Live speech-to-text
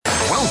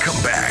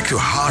Welcome back to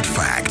Hard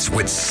Facts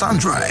with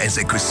Sandra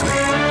Ezekwesili.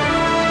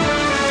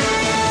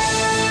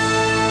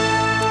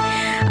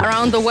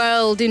 Around the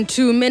world in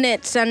 2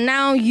 minutes, and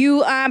now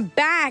you are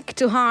back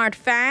to Hard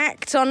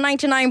Facts on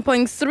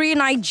 99.3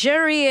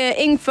 Nigeria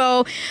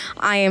Info.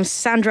 I am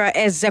Sandra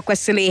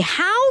Ezekwesili.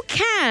 How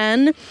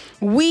can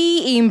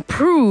we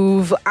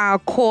improve our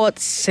court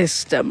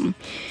system?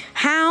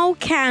 How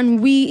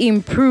can we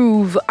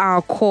improve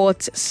our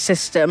court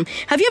system?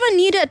 Have you ever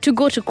needed to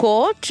go to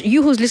court?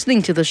 You who's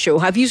listening to the show,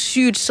 have you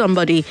sued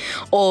somebody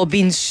or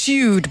been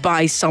sued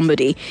by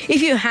somebody?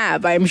 If you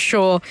have, I'm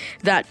sure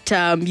that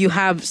you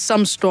have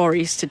some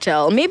stories to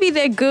tell. Maybe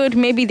they're good,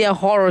 maybe they're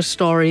horror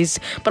stories,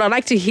 but I'd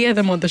like to hear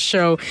them on the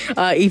show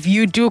if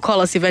you do call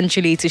us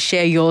eventually to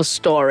share your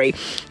story.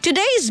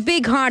 Today's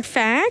big hard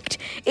fact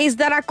is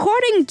that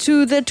according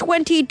to the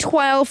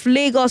 2012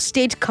 Lagos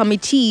State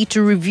Committee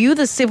to Review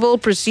the Civil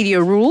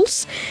Procedure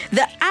Rules,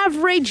 the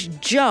average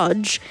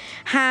judge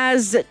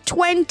has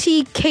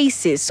 20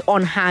 cases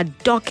on her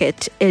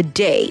docket a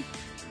day.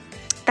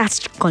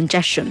 That's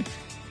congestion.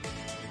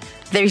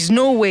 There is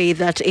no way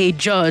that a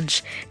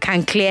judge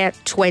can clear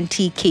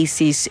 20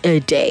 cases a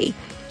day.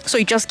 So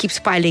it just keeps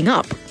piling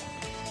up.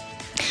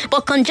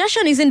 But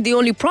congestion isn't the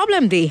only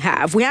problem they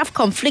have. We have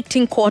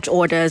conflicting court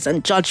orders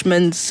and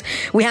judgments.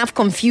 We have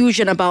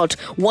confusion about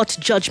what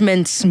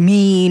judgments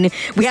mean.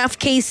 We have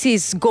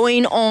cases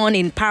going on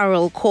in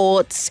parallel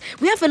courts.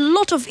 We have a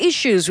lot of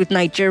issues with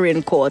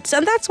Nigerian courts,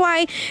 and that's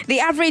why the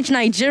average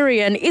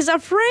Nigerian is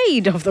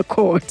afraid of the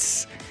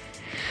courts.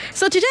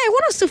 So today I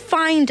want us to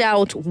find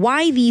out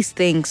why these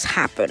things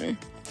happen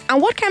and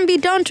what can be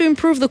done to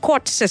improve the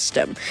court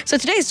system. So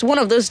today is one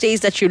of those days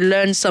that you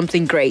learn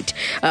something great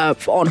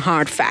on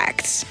Hard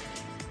Facts.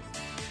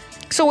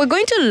 So we're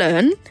going to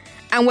learn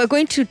and we're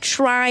going to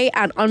try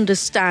and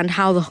understand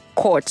how the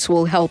courts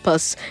will help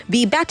us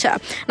be better.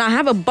 Now, I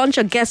have a bunch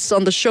of guests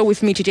on the show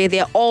with me today.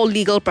 They're all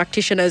legal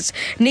practitioners.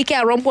 Nike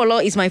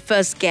Arompolo is my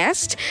first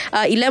guest.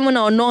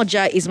 Ilemona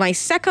Onoja is my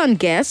second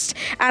guest.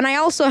 And I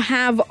also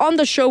have on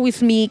the show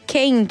with me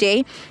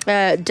Kehinde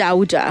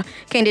Dauda.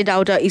 Kehinde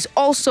Dauda is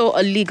also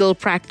a legal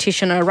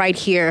practitioner right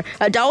here.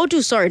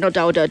 Daudu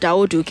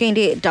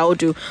Kehinde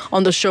Daudu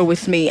on the show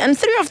with me. And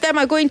three of them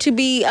are going to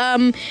be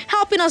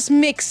helping us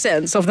make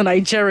sense of the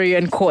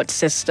Nigerian court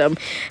system.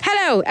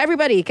 Hello,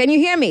 everybody. Can you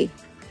hear me?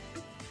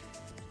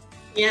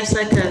 Yes,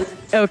 I can.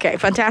 Okay,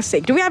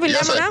 fantastic. Do we have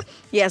Ilemona?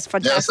 Yes,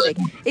 fantastic.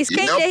 Yes,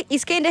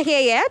 Is Kehinde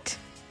here yet?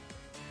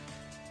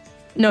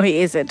 No,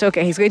 he isn't.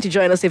 Okay, he's going to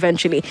join us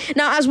eventually.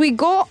 Now, as we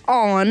go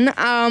on,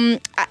 I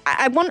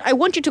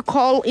want you to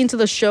call into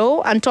the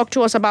show and talk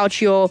to us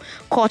about your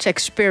court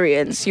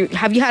experience.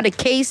 Have you had a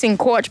case in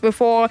court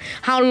before?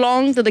 How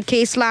long did the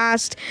case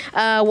last?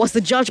 Was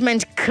the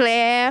judgment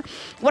clear?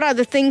 What are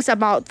the things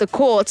about the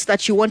courts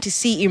that you want to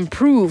see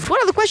improved? What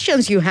are the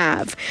questions you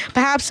have?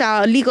 Perhaps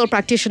our legal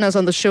practitioners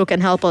on the show can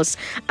help us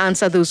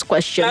answer those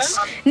questions.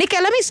 Nika,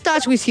 let me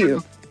start with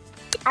you.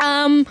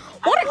 So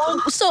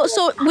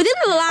within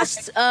the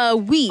last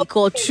week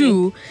or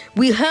two,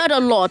 we heard a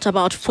lot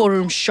about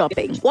forum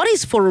shopping. What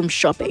is forum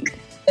shopping?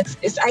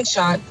 It's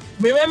Aisha.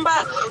 Remember,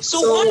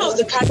 so one of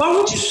the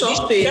forum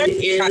shopping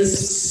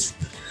is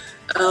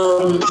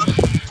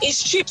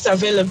it's chips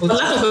available. For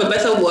lack of a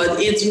better word,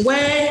 it's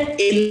where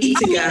a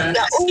litigant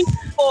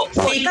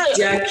takes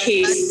their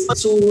case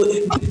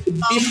to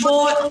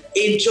before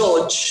a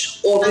judge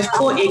or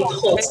before a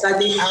court that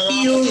they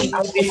feel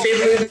will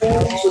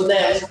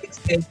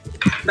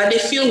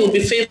be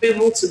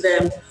favorable to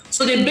them.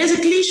 So they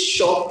basically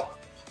shop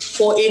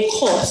for a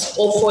court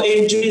or for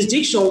a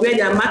jurisdiction where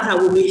their matter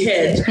will be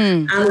heard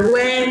and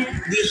where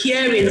the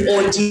hearing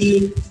or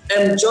the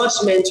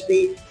judgment will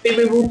be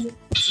favorable to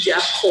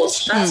their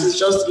cause. That is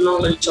just the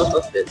long and short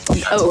of it.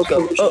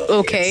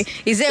 Okay.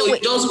 Is there? So you're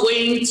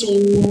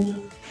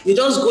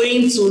just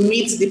going to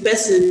meet the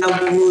person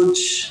that would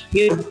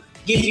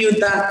give you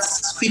that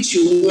which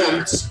you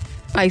want.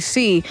 I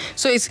see.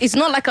 So it's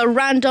not like a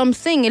random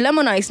thing,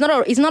 Ilemona. It's not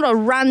a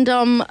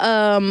random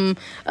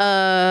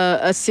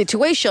a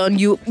situation.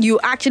 You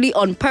actually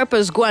on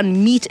purpose go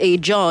and meet a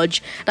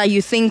judge that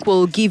you think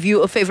will give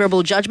you a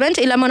favorable judgment,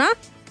 Ilemona.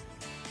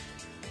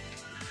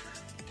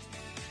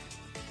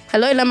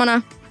 Hello,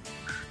 Ilemona.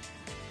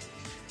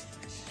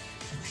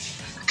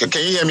 Can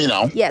you hear me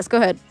now? Yes, go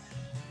ahead.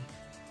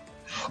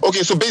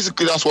 Okay, so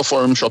basically that's what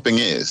forum shopping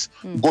is.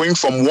 Going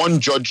from one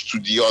judge to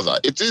the other.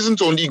 It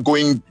isn't only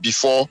going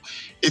before,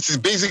 it is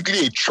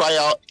basically a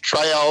trial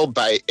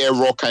by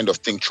error kind of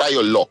thing. Try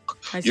your luck.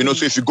 So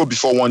if you go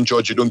before one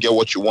judge, you don't get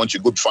what you want. You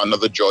go before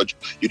another judge,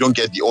 you don't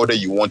get the order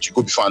you want. You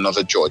go before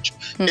another judge.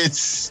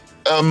 It's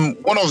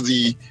one of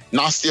the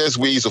nastiest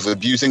ways of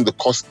abusing the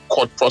court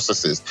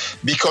processes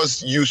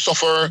because you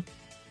suffer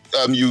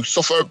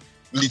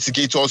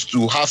litigators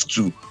to have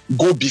to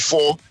go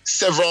before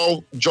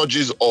several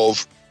judges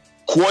of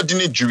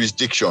coordinate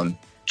jurisdiction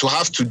to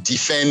have to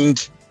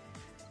defend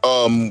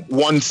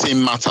one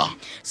same matter.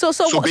 So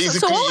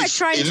basically,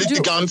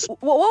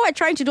 what we're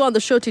trying to do on the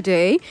show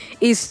today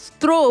is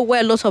throw away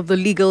a lot of the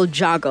legal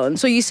jargon.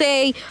 So you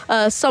say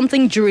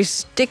something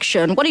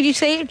jurisdiction. What did you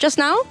say just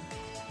now?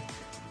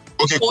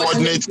 Okay,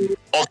 coordinate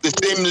of the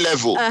same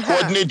level,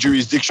 coordinate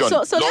jurisdiction,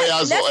 so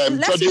lawyers,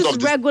 let's judges use of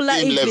the regular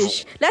same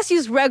English. level. Let's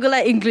use regular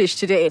English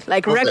today,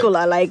 like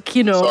regular, like,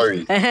 you know. Sorry.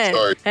 You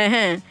know,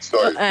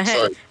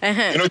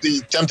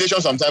 the temptation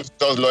sometimes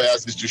tells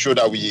lawyers is to show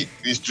that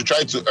to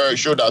try to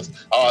show that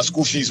our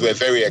school fees were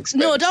very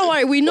expensive. No, don't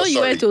worry. We know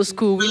you went to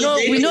school.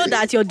 We know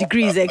that your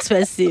degree is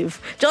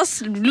expensive.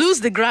 Just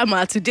lose the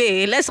grammar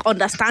today. Let's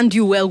understand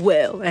you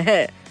well.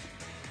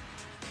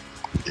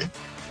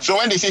 So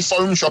when they say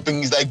forum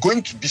shopping, it's like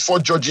going before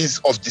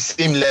judges of the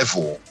same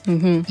level,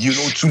 you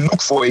know, to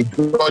look for a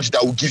judge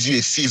that will give you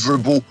a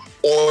favorable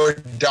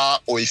order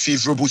or a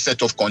favorable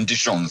set of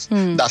conditions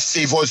that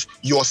favors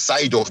your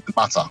side of the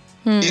matter.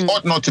 It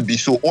ought not to be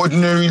so.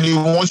 Ordinarily,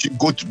 once you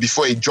go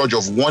before a judge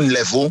of one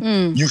level,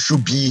 you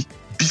should be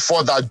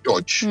before that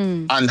judge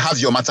and have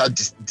your matter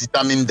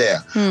determined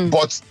there.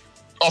 But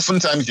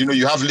oftentimes, you know,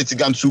 you have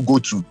litigants who go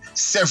to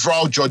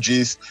several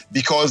judges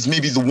because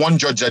maybe the one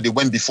judge that they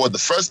went before the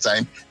first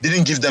time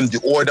didn't give them the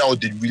order or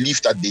the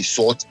relief that they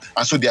sought,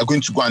 and so they are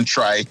going to go and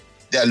try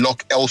their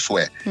luck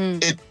elsewhere.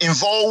 It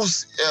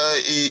involves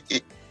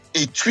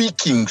a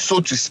tweaking, so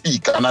to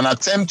speak, and an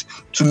attempt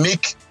to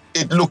make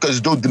it look as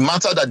though the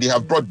matter that they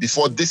have brought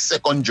before this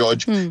second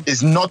judge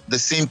is not the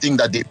same thing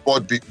that they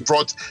brought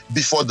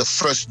before the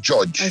first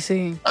judge. I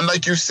see. And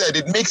like you said,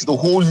 it makes the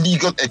whole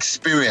legal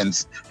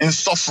experience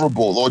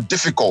insufferable or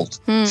difficult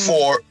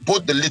for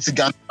both the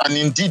litigant and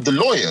indeed the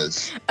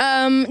lawyers.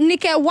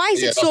 Nike, why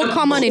is it so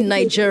common in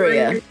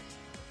Nigeria?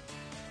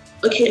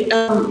 Okay,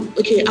 I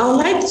would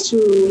like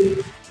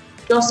to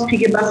just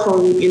piggyback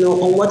on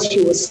what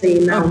he was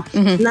saying now.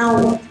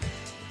 Now,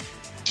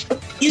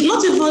 it's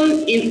not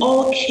even in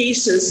all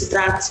cases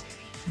that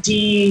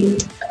the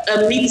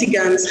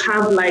litigants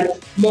have like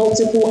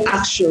multiple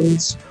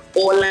actions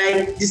or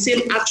like the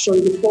same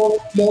action before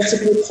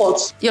multiple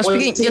courts. You're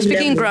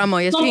speaking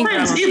grammar.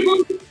 Sometimes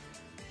even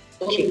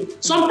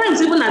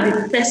at the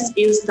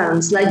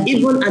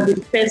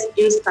first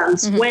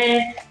instance,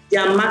 where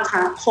their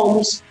matter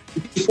comes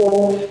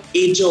before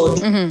a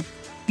judge,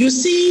 you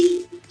see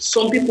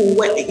some people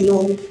where,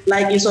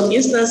 like in some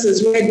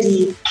instances where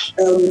the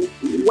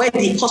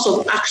course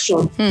of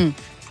action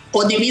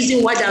or the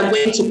reason why they are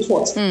going to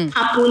court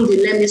happened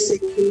in, let me say,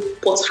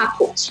 Port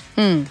Harcourt.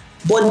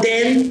 But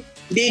then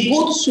they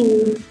go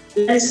to,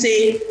 let's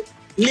say,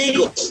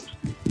 Lagos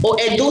or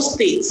Edo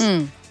State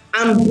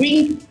and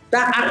bring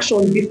that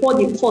action before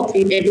the court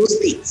in Edo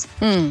State.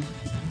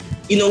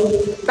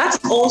 That's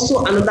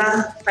also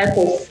another type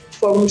of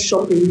forum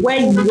shopping where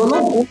you're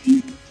not going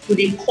to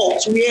the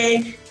court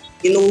where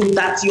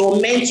that you're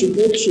meant to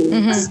go to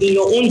in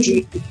your own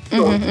jurisdiction.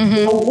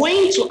 You're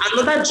going to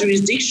another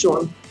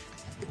jurisdiction,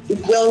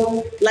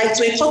 well, like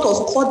to a sort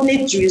of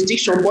coordinate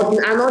jurisdiction, but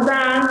in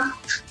another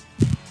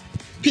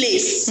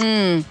place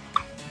to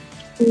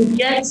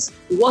get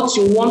what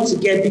you want to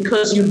get,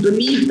 because you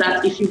believe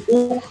that if you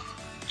go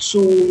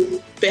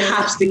to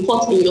perhaps the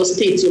court in your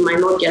state, you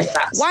might not get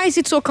that. Why is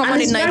it so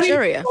common in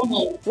Nigeria?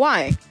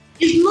 Why?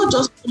 It's not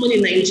just common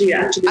in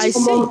Nigeria, actually. It's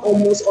common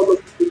almost all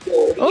over the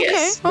world. Okay,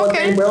 yes. But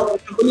then, we're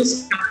going to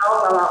speak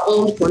about our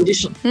own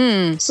condition.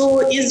 So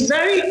it's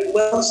very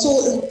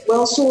so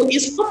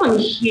it's common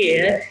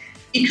here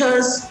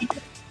because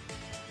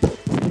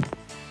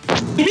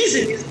the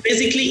reason is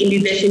basically in the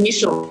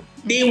definition.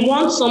 They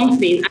want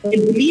something and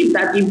they believe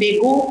that if they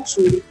go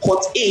to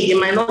court A, they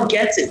might not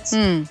get it.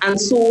 And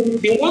so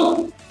they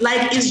want,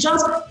 like, it's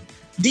just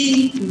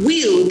the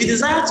will, the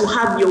desire to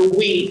have your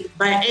way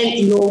by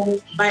any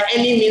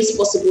means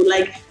possible,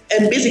 like,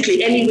 and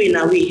basically any way in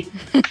a way.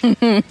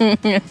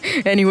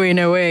 Anyway, in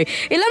a way.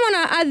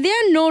 Ilemana, are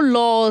there no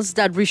laws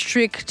that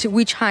restrict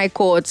which high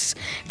courts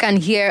can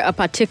hear a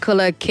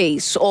particular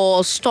case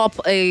or stop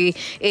a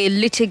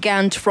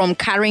litigant from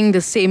carrying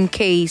the same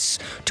case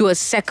to a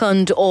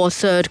second or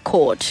third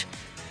court?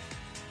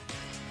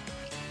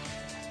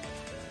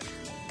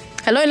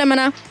 Hello,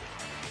 Ilemana.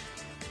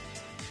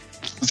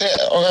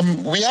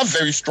 We have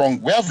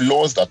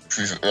laws that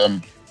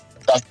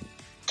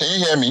can you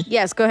hear me?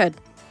 Yes, go ahead.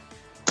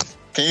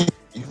 Can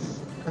you?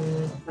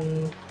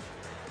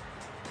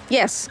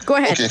 Yes, go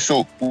ahead. Okay,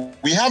 so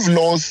we have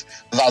laws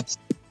that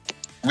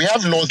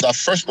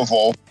first of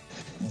all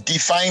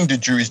define the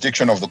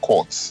jurisdiction of the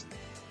courts.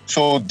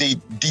 So they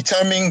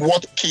determine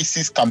what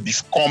cases can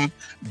come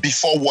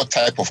before what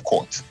type of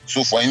court.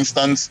 So for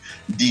instance,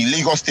 the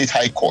Lagos State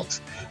High Court,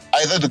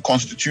 either the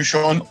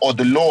Constitution or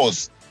the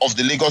laws of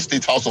the Lagos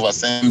State House of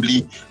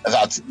Assembly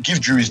that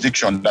give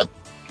jurisdiction, that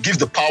give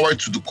the power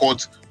to the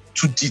court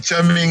to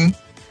determine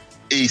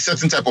a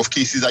certain type of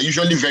cases, are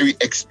usually very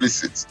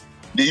explicit.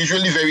 They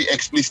usually very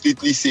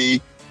explicitly say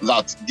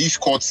that these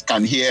courts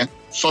can hear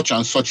such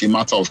and such a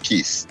matter of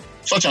case,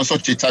 such and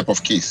such a type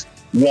of case.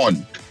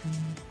 1.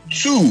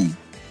 2,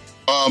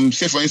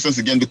 say for instance,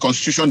 again, the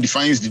Constitution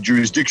defines the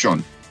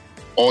jurisdiction.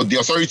 or the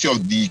authority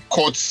of the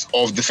courts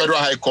of the Federal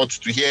High Court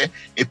to hear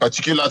a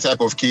particular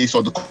type of case,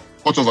 or the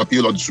Court of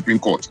Appeal or the Supreme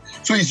Court.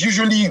 So it's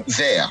usually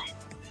there.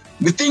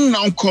 The thing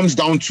now comes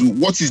down to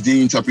what is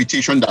the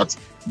interpretation that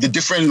the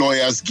different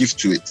lawyers give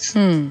to it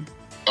in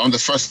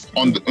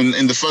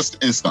the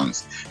first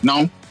instance.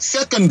 Now,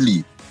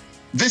 secondly,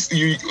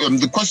 your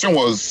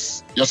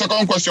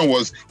second question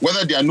was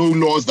whether there are no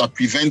laws that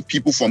prevent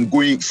people from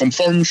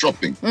forum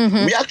shopping.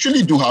 We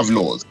actually do have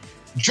laws.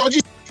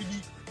 Judges.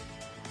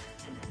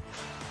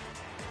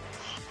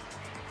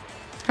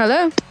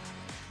 Hello,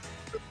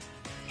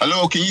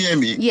 can you hear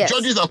me? Yes.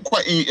 Judges are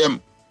quite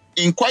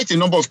in quite a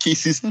number of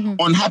cases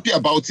unhappy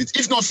about it.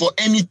 If not for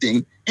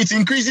anything, it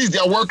increases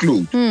their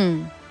workload.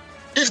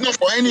 If not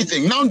for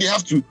anything, now they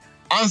have to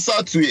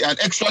answer to an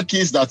extra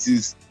case that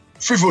is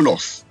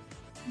frivolous.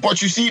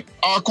 But you see,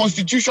 our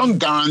Constitution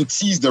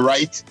guarantees the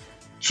right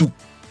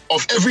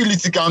of every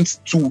litigant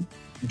to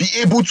be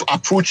able to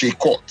approach a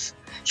court.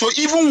 So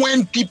even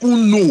when people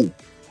know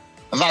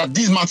that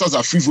these matters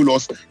are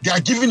frivolous, they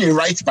are given a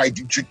right by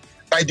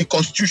the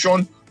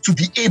Constitution to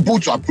be able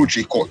to approach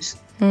a court.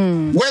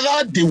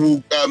 Whether they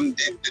will,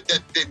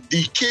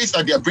 the case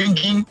that they are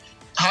bringing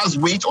has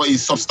weight or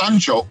is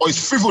substantial or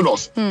is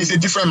frivolous is a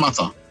different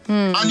matter.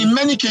 And in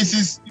many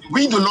cases,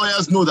 we the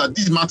lawyers know that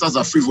these matters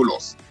are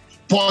frivolous.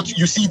 But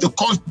you see, the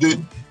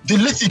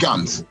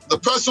litigant, the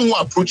person who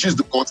approaches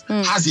the court,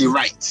 has a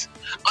right.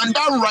 And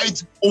that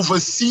right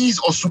oversees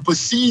or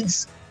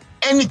supersedes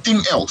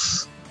anything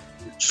else.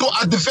 So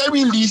at the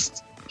very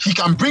least, he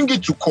can bring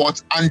it to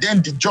court, and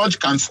then the judge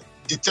can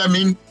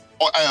determine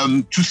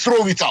to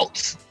throw it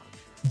out.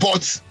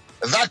 But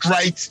that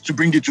right to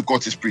bring it to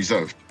court is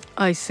preserved.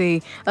 I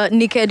see.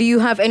 Nika, do you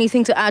have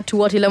anything to add to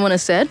what Ilemona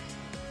said?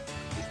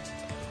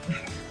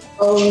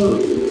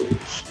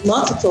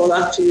 Not at all,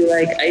 actually.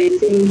 I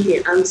think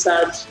he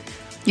answered.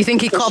 You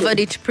think he covered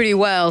it pretty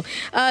well.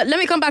 Let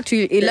me come back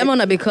to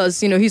Ilemona because,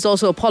 he's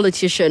also a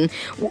politician.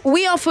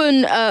 We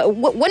often,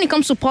 when it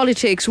comes to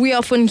politics, we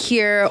often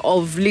hear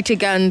of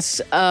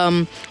litigants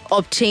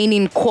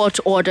obtaining court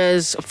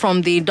orders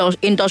from the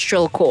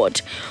industrial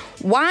court.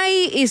 Why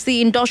is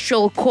the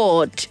industrial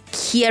court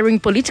hearing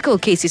political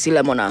cases,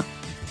 Ilemona?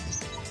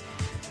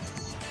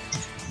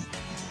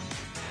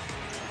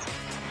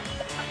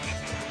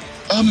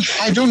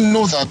 I don't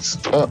know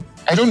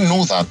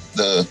that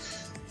the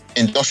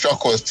industrial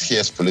court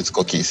hears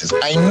political cases.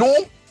 I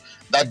know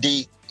that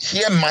they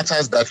hear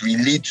matters that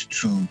relate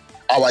to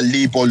our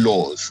labor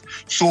laws.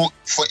 So,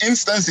 for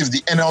instance, if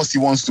the NLC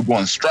wants to go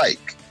on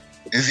strike,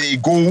 they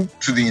go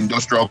to the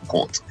industrial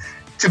court,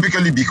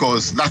 typically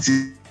because that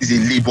is a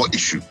labor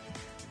issue.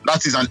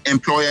 That is an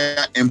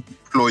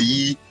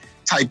employer-employee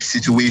type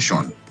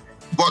situation.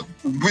 But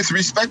with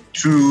respect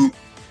to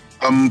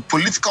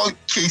political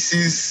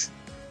cases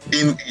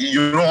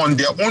on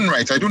their own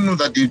right, I don't know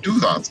that they do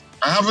that.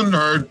 I haven't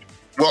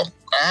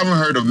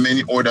heard of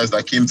many orders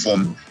that came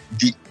from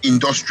the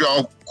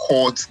industrial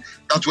court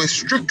that were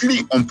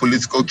strictly on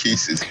political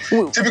cases.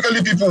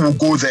 Typically, people will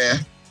go there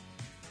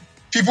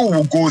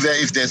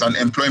if there's an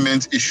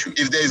employment issue.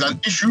 If there is an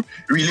issue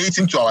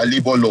relating to our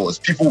labor laws,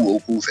 people will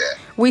go there.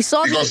 We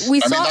saw the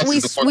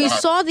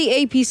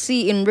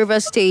APC in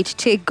Rivers State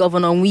take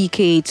Governor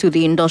Wike to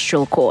the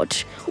industrial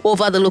court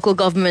over the local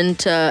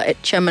government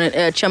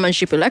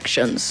chairmanship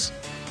elections.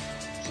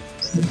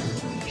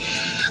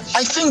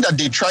 I think that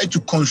they try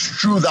to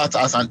construe that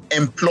as an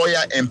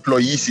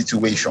employer-employee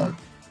situation,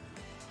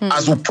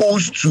 as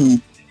opposed to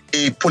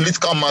a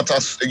political matter,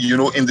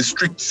 in the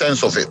strict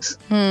sense of it.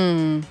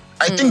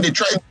 I think they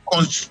try to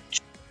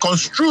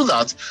construe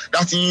that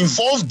it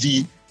involves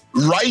the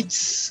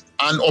rights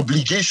and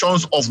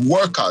obligations of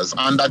workers,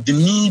 and that the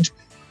need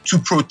to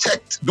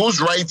protect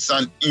those rights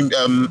and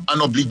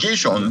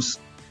obligations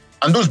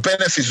and those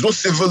benefits, those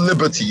civil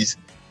liberties,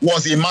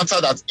 was a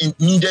matter that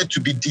needed to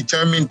be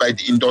determined by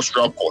the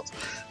industrial court.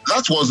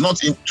 That was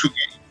not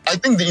I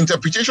think the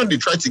interpretation they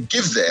tried to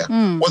give there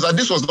was that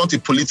this was not a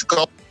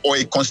political or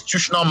a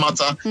constitutional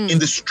matter in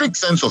the strict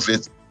sense of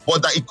it,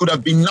 but that it could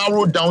have been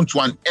narrowed down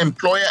to an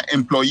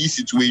employer-employee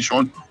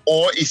situation,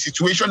 or a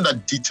situation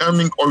that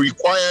determined or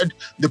required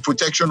the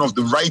protection of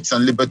the rights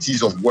and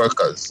liberties of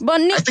workers.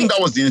 But Nika, I think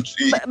that was the...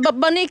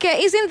 But Nika,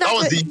 isn't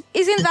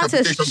that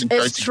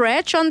a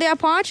stretch on their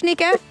part,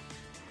 Nika?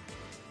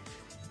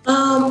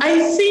 I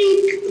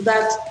think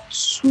that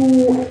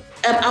to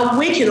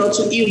awaken or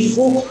to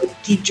invoke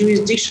the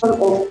jurisdiction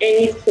of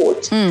any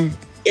court,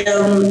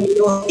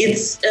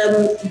 it's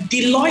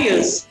the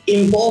lawyers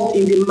involved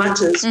in the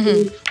matters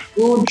who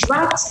will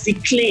draft the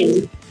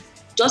claim,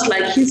 just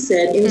like he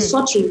said, in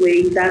such a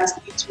way that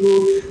it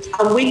will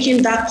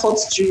awaken that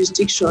court's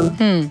jurisdiction.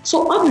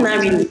 So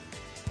ordinarily,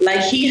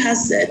 like he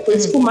has said,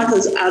 political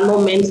matters are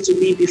not meant to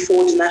be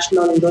before the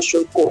National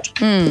Industrial Court.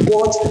 But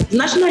the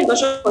National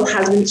Industrial Court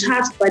has been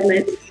charged by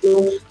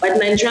the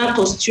Nigerian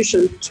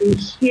Constitution to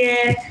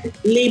hear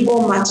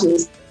labor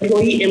matters,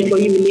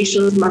 employee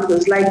relations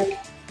matters, like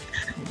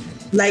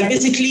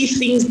basically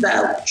things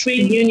that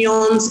trade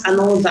unions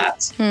and all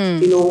that.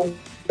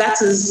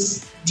 That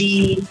is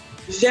the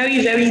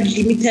very, very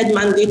limited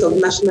mandate of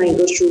National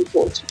Industrial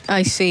Court.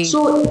 I see.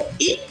 So,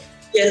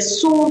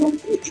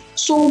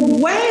 so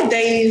where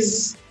there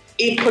is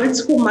a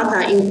political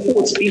matter in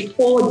court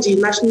before the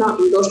National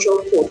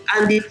Industrial Court,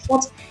 and the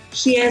court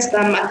hears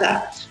that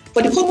matter,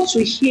 for the court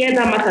to hear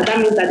that matter, that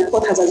means that the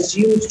court has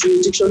assumed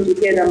jurisdiction to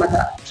hear that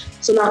matter.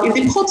 So now, if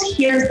the court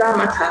hears that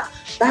matter,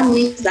 that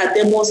means that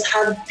there must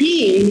have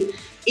been,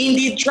 in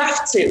the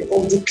drafting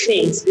of the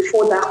claims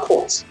before that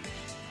court,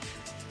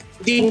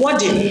 the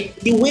wording,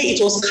 the way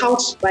it was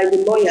couched by the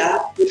lawyer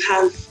would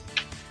have,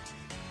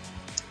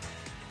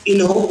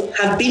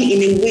 have been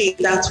in a way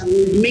that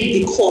would make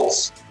the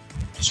court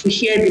to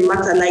hear the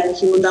matter, like,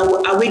 that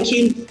will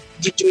awaken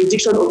the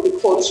jurisdiction of the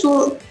court.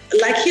 So,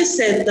 like he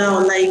said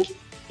now, like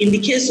in the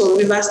case of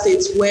Rivers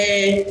State,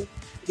 where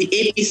the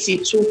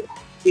APC took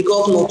the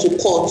governor to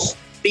court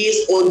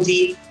based on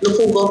the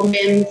local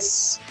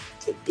government's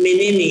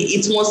menene,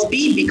 it must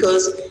be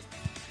because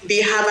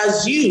they have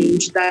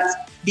assumed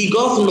that the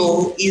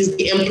governor is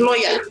the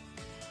employer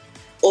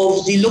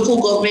of the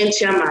local government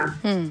chairman,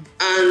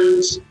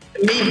 and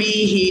maybe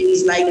he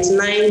is like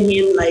denying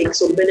him like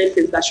some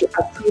benefits that should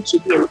accrue to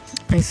him.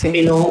 I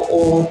see.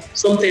 Or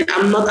something.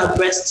 I'm not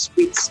abreast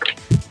with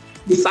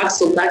the facts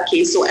of that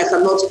case, so I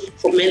cannot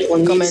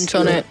comment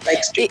on it.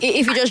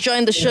 If you just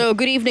joined the show,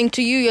 good evening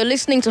to you. You're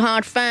listening to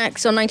Hard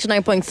Facts on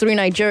 99.3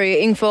 Nigeria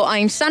Info.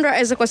 I'm Sandra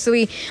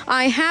Ezekwesili.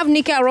 I have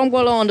Nika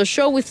Arongwolo on the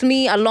show with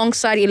me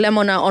alongside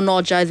Ilemona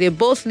Onoja. They're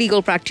both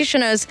legal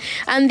practitioners,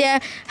 and they're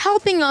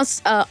helping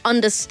us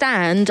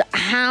understand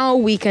how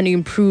we can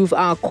improve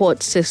our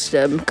court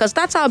system, because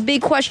that's our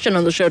big question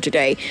on the show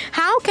today.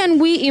 How can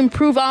we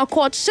improve our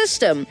court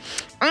system?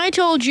 I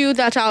told you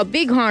that our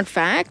big hard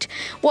fact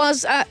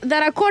was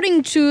that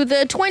according to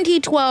the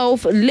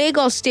 2012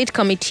 Lagos State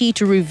Committee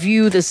to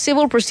Review the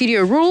Civil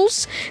Procedure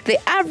Rules, the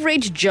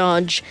average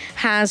judge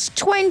has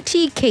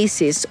 20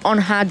 cases on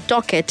her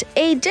docket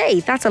a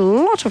day. That's a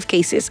lot of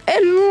cases,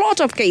 And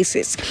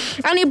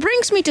it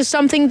brings me to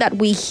something that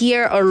we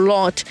hear a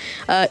lot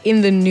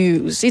in the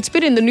news. It's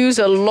been in the news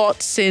a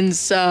lot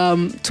since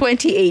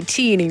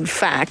 2018, in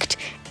fact.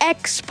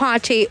 Ex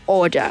parte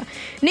order.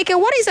 Nika,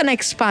 what is an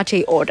ex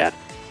parte order?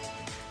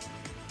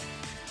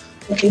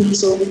 Okay,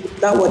 so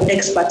that word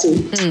ex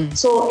parte.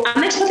 So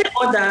an ex parte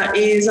order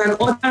is an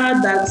order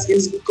that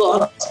is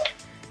got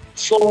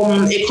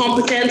from a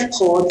competent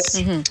court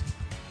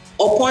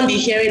upon the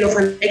hearing of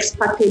an ex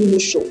parte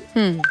motion.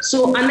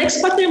 So an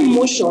ex parte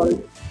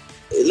motion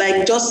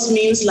like just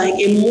means like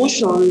a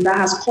motion that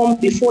has come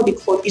before the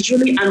court. It's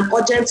really an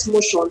urgent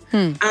motion.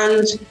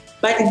 And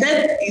by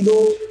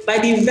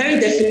the very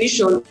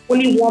definition,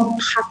 only one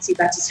party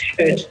that is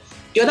heard.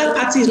 The other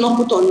party is not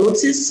put on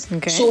notice.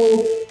 Okay.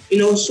 So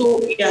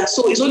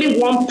it's only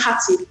one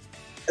party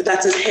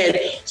that is heard.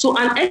 So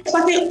an ex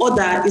parte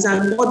order is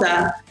an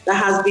order that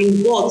has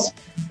been brought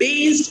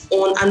based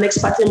on an ex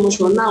parte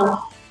motion.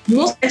 Now,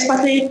 most ex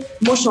parte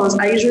motions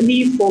are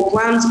usually for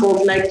grants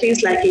of like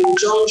things like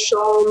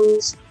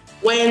injunctions,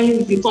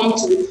 when you come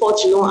to the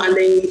court, and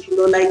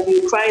then, like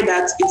you cry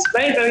that it's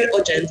very, very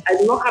urgent. I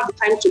do not have the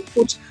time to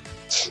put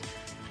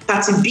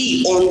party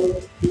B on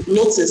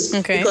notice.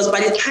 Okay. Because by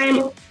the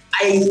time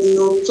I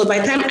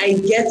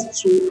get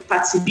to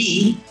party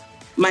B,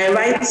 my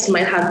rights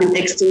might have been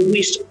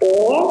extinguished.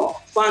 Or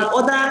for an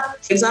order,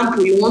 for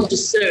example, you want to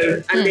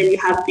serve, and then you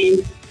have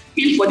been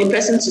paid for the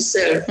person to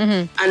serve,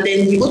 and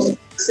then you go to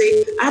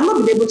say, I have not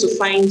been able to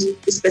find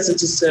this person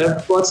to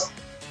serve, but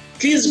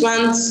please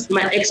grant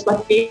my ex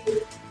parte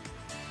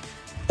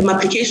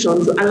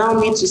application to allow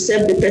me to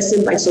serve the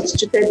person by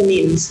substituted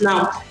names.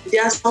 Now,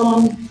 there are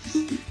some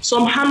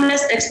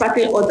harmless ex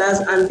parte orders,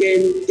 and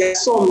then there are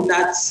some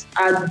that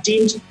are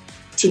deemed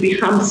to be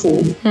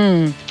harmful,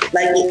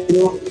 like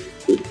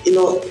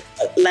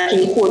like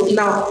in court.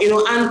 Now,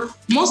 and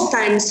most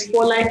times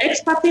for like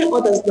ex parte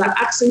orders that are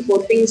asking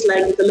for things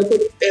like the local,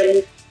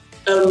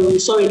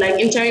 like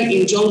interim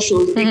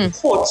injunctions, the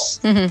courts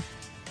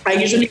are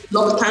usually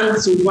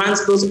reluctant to grant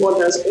those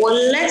orders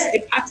unless the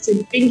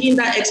party bringing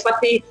that ex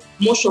parte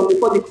motion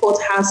before the court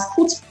has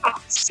put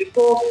facts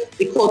before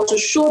the court to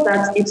show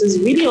that it is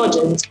really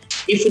urgent.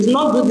 If we do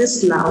not do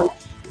this now,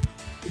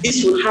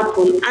 this will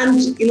happen. And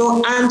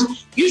and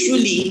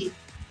usually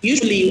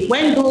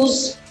when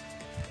those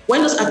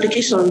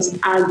applications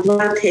are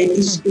granted,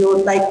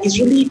 it's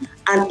really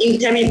an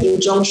interim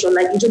injunction,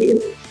 like usually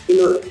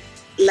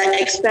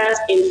like expires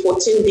in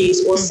 14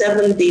 days or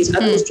 7 days,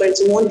 at least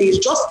 21 days,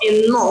 just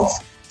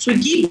enough to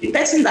give the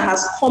person that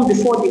has come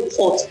before the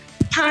court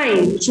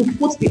time to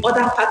put the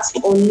other party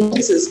on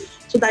notice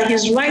so that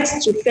his right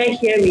to fair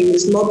hearing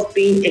is not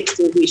being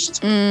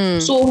extinguished.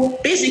 So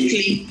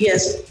basically,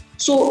 yes.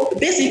 So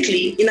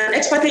basically, in an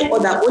ex parte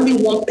order, only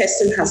one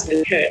person has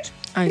been heard.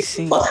 I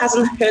see. But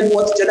hasn't heard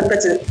what the other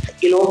person,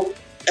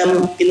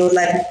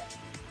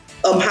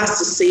 has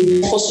to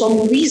say for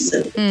some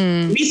reason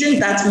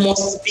that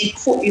must be,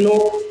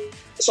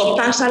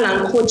 substantial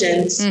and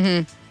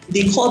cogent.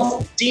 the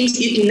court deems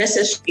it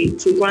necessary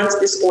to grant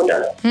this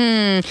order.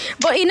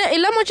 But in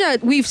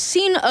Ilamoja, we've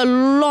seen a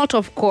lot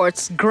of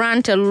courts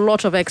grant a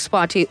lot of ex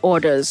parte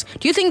orders.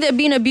 Do you think they're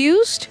being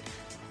abused?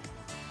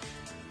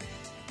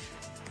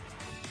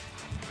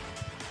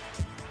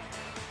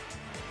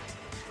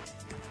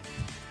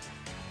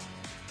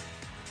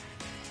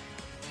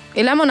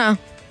 Ilamona?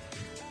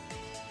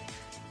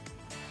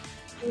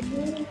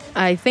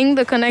 I think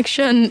the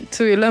connection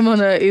to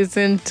Ilamona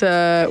isn't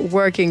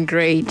working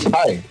great.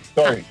 Hi.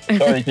 Sorry,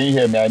 can you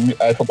hear me?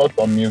 I forgot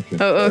to unmute it.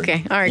 Oh,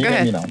 okay. All right, go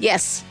ahead.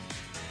 Yes.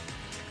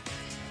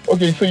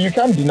 Okay, so you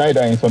can't deny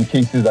that in some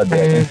cases that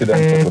there are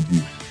incidents of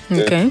abuse.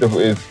 Okay.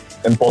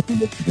 It's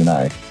important to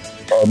deny.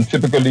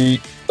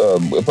 Typically,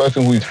 a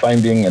person who is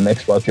finding an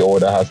ex parte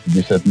order has to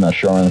give certain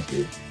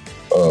assurances.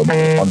 On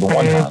the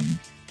one hand,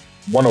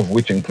 one of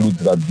which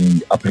includes that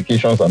the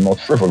applications are not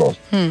frivolous.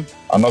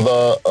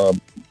 Another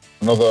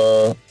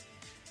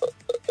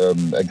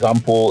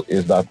example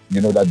is that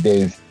that there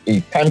is a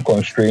time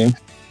constraint,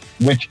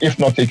 which, if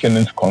not taken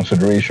into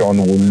consideration,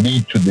 will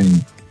lead to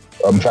the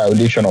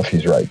violation of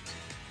his rights.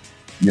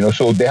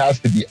 So there has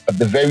to be, at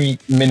the very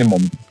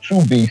minimum,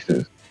 two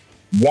bases.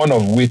 One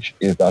of which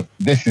is that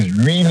this is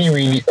really,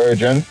 really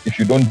urgent. If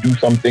you don't do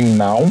something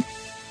now,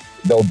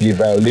 there will be a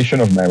violation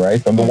of my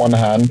rights on the one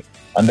hand,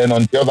 and then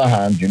on the other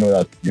hand,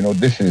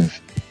 this is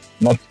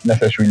not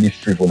necessarily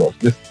frivolous.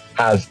 This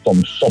has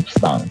some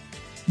substance.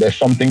 There's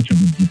something to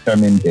be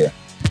determined there.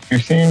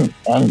 We've seen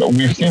on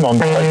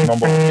quite a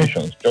number of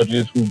occasions,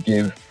 judges who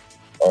give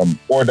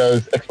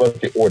orders, ex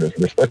parte orders,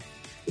 respect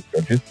to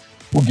judges,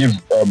 who give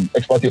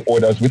ex parte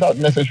orders without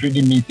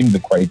necessarily meeting the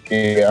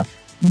criteria,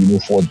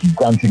 for the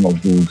granting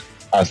of those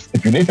as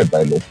stipulated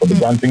by law, for the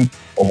granting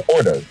of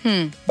orders.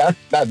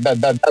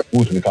 That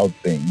goes without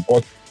saying.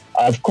 But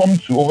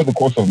over the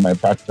course of my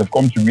practice, I've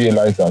come to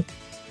realize that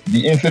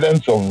the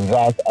incidents of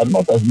that are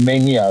not as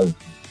many as,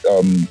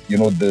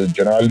 the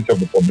generality of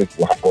the public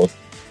will have us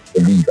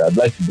believe. I'd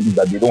like to believe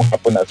that they don't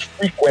happen as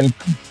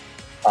frequently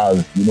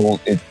as,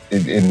 it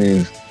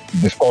is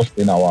discussed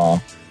in our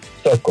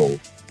circle.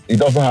 It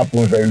doesn't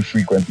happen very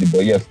frequently,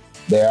 but yes,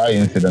 there are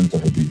incidents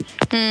of abuse.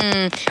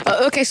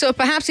 Okay, so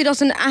perhaps it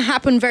doesn't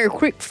happen very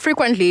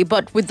frequently,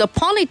 but with the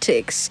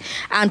politics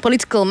and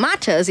political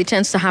matters, it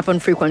tends to happen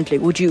frequently.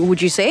 Would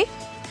you say?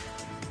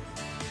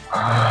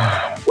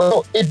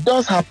 Well, it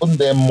does happen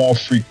there more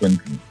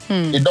frequently.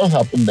 It does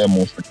happen there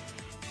more frequently.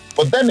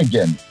 But then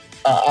again,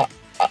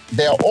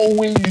 they are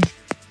always,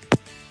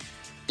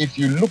 if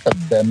you look at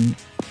them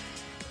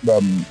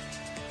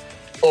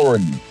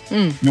thoroughly,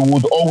 you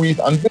would always,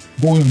 and this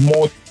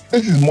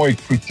is more a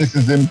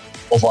criticism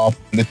of our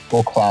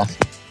political class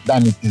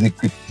than it is a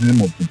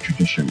criticism of the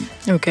judiciary.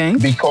 Okay.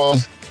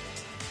 Because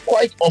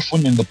quite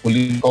often in the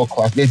political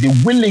class, there's a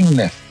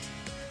willingness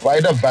to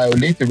either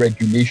violate a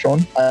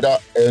regulation, either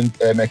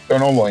an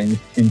external or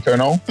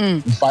internal,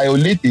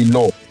 violate a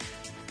law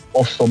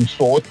of some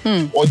sort,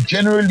 or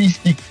generally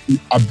seek to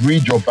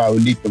abridge or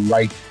violate the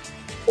rights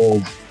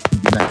of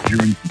the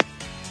Nigerian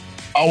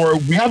people.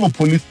 We have a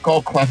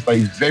political class that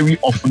is very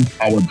often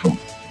power drunk.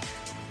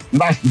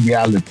 That's the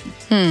reality.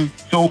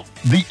 So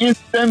the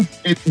instance,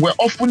 we're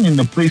often in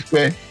a place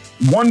where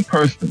one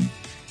person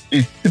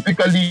is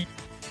typically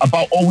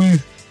about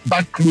always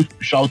that close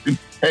to shouting,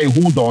 hey,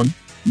 hold on,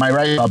 my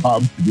rights are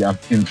about to be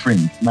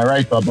infringed. My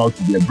rights are about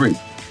to be abridged.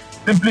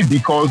 Simply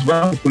because we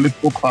have a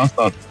political class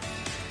that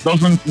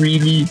doesn't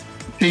really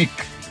take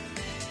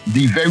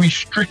the very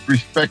strict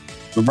respect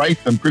to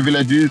rights and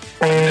privileges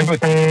and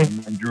liberties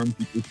of Nigerian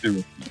people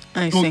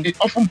seriously. It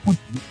often puts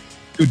the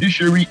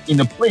judiciary in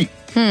a place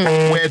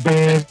where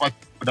those expert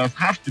orders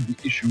have to be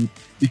issued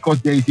because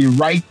there is a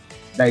right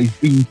that is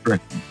being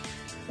threatened,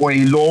 or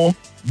a law,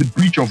 the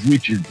breach of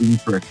which is being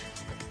threatened.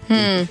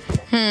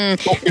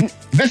 So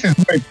this is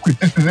more a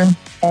criticism.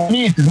 For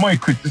me, it is more a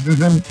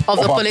criticism of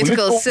the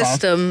political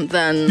system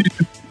than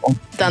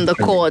the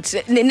courts.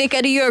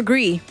 Nika, do you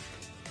agree?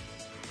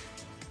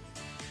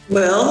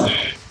 Well,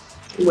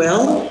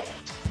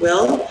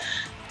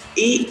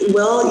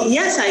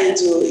 yes, I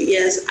do.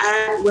 Yes,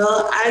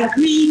 I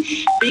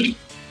agree.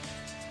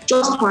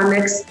 Just to an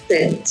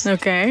extent.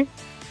 Okay.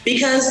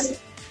 Because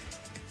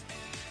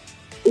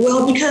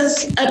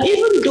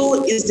even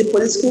though it's the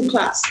political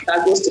class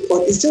that goes to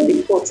court, it's still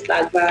the court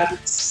that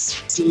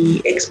grants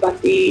the ex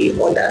parte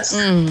orders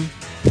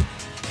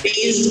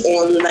based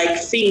on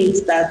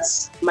things that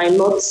might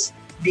not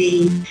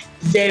be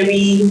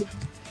very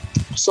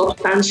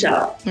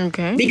substantial.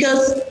 Okay.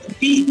 Because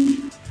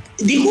the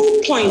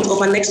whole point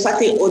of an ex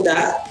parte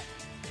order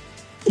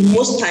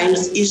most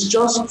times is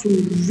just to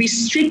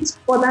restrict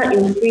further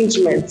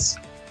infringements,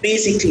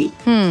 basically,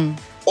 on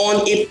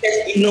a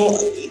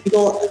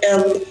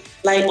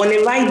on a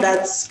right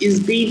that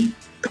is being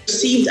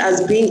perceived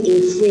as being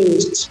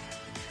infringed,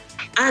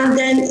 and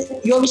then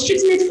you're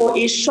restricting it for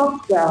a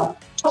short while,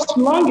 just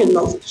long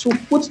enough to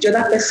put the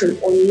other person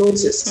on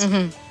notice.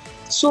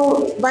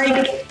 So,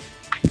 when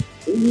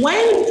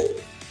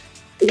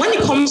when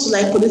it comes to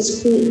like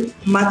political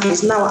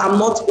matters, now I'm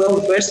not well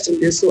versed in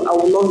this, so I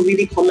will not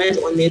really comment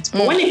on it.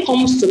 But when it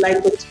comes to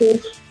like political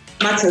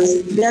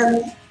matters,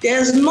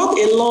 there's not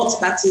a lot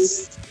that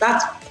is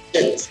that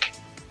urgent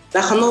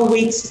that cannot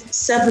wait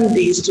 7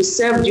 days to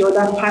serve the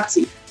other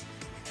party,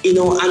 and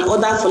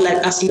order for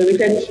like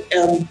accelerated,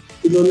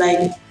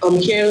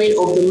 hearing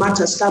of the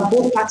matter so that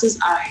both parties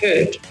are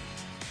heard,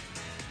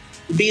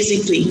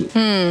 basically.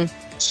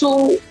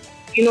 So,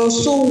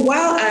 so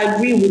while I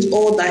agree with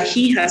all that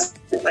he has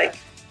said, like,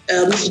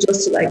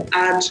 just to like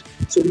add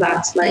to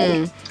that,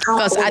 like,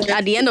 because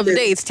at the end of the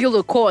day, it's still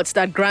the courts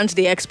that grant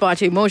the ex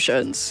parte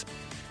motions.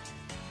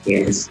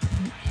 Yes.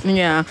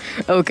 Yeah.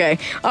 Okay.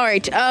 All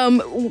right.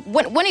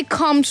 When it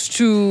comes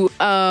to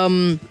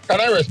Can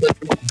I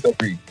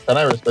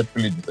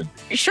respectfully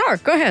disagree? Sure.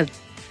 Go ahead.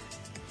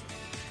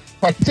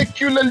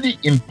 Particularly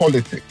in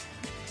politics,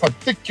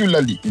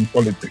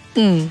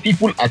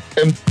 people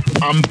attempt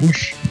to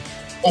ambush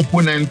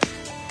opponents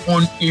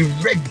on a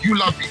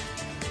regular basis.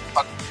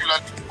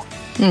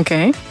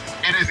 Okay.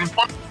 It is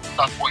important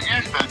that, for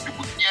instance, you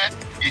would hear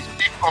a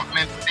state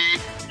government say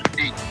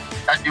today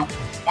that they will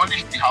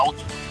demolish the house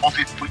of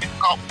a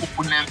political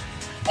opponent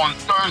on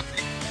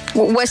Thursday.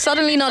 We're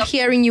suddenly not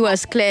hearing you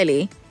as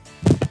clearly.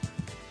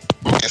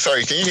 Okay,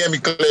 sorry, can you hear me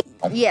clearly?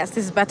 Yes,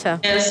 this is better.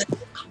 Yes.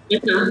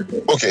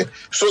 Okay,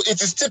 so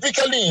it is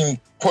typically in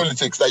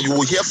politics that you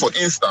will hear, for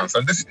instance,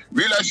 and this is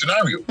real life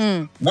scenario,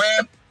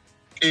 where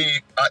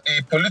a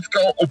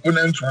political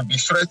opponent will be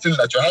threatened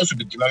that your house will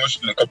be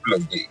demolished in a couple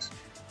of days.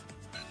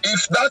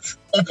 If that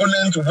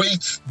opponent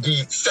waits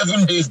the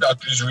 7 days that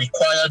is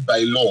required by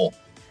law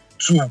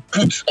to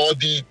put, or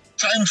the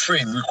time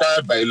frame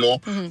required by law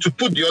to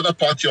put the other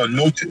party on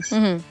notice,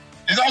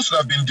 this house would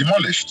have been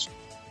demolished.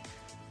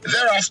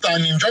 Thereafter,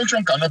 an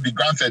injunction cannot be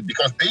granted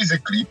because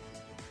basically,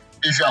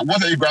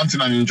 what are you granting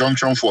an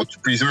injunction for? To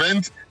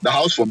prevent the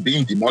house from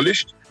being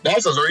demolished? The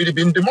house has already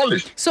been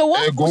demolished. So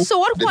what?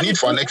 The need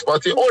for an ex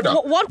parte order.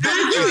 What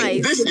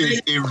qualifies? This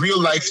is a real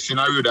life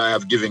scenario that I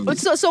have given you.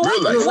 So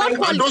real life.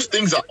 What and those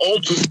things are all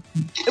too.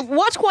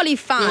 What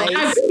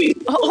qualifies?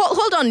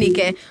 Hold on,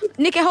 Nike.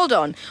 Nike, hold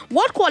on.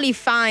 What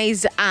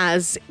qualifies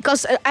as?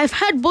 Because I've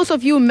heard both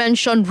of you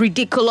mention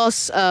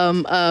ridiculous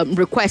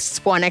requests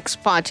for an ex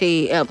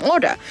parte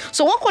order.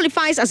 So what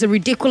qualifies as a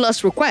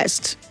ridiculous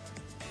request?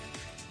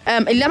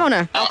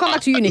 Lemona, I'll come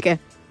back to you, Nike.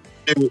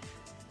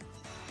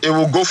 It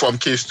will go from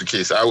case to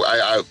case.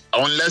 I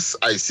unless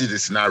I see the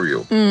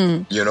scenario,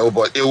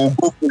 but it will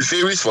go. It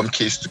varies from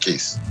case to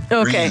case.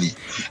 Okay. Really.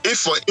 If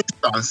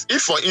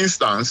for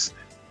instance,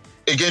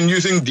 again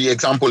using the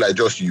example I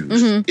just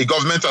used, a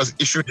government has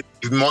issued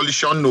a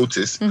demolition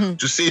notice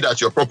to say that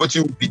your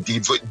property will be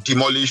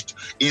demolished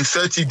in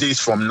 30 days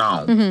from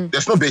now.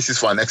 There's no basis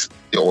for an ex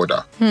parte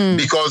order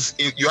because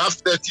you have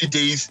 30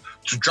 days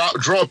to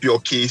draw up your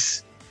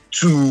case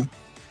to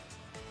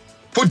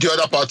put the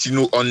other party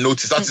on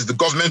notice, that is the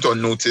government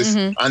on notice,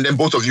 and then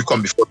both of you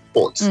come before the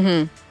court.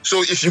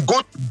 So if you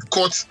go to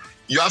court,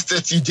 you have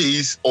 30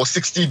 days or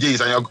 60 days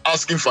and you're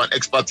asking for an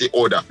ex parte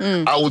order,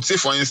 I would say,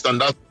 for instance,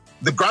 that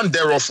the grant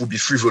thereof will be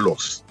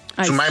frivolous,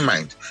 to my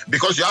mind,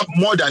 because you have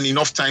more than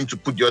enough time to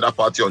put the other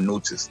party on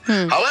notice.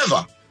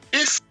 However,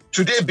 if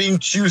today being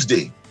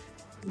Tuesday,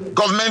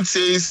 government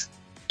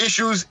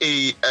issues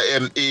a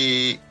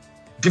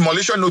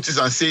demolition notice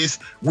and says,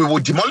 we will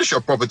demolish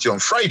your property on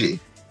Friday,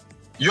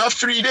 you have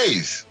 3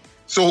 days.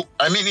 So,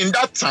 I mean, in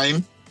that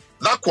time,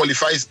 that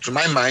qualifies, to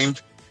my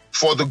mind,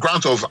 for the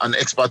grant of an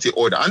ex parte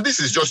order. And this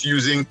is just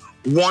using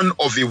one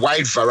of a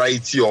wide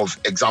variety of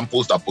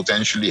examples that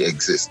potentially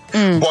exist.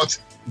 But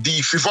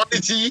the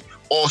frivolity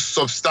or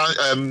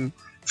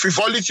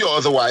frivolity or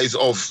otherwise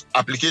of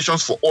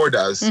applications for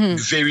orders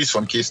varies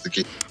from case to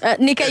case.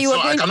 Nika,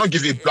 I cannot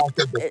give you a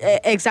blanket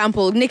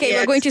example. Nika, you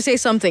were going to say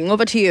something.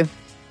 Over to you.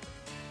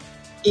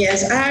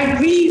 Yes, I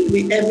agree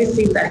with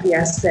everything that he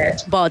has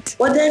said. But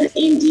then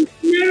in the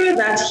scenario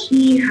that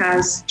he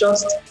has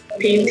just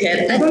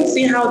painted, I don't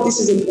see how this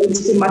is a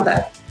political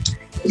matter.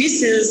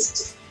 This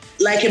is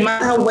like a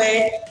matter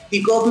where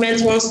the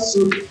government wants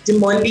to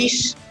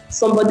demolish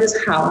somebody's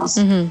house.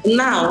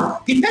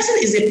 Now, the person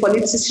is a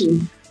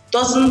politician,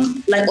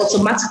 doesn't like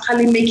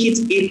automatically make it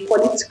a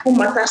political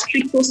matter,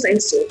 stricto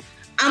sensu.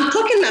 I'm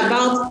talking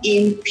about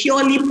in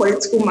purely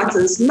political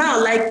matters. Now,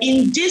 like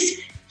in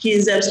this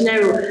his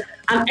scenario,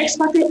 an ex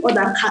parte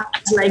order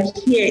like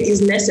here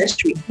is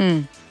necessary.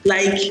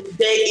 Like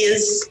there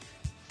is,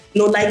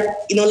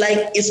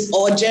 it's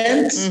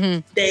urgent.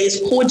 There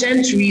is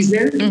cogent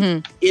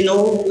reason.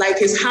 Like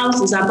his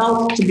house is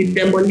about to be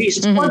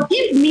demolished. But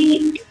give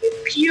me a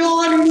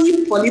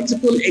purely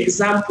political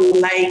example,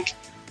 like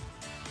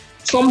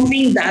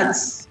something that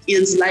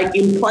is like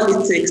in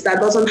politics that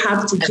doesn't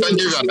have to do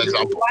with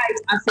right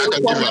as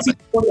a property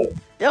owner.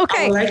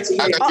 Okay. Like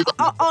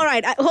all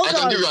right. Hold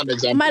on. Give you an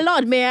example. My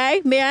lord, may I?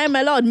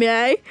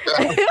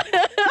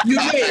 You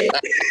may.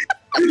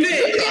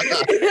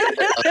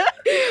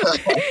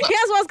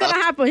 Here's what's gonna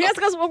happen.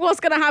 What's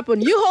gonna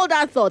happen. You hold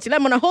that thought.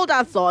 I'm gonna hold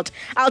that thought.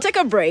 I'll take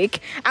a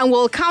break and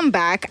we'll come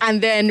back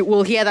and then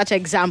we'll hear that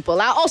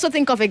example. I'll also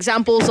think of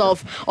examples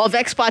of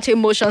ex parte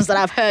motions that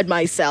I've heard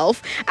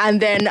myself,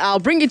 and then I'll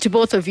bring it to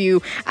both of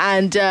you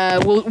and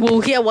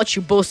we'll hear what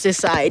you both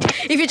decide.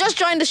 If you just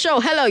joined the show,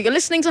 hello, you're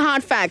listening to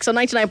Hard Facts on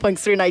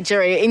 99.3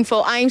 Nigeria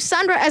Info. I'm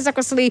Sandra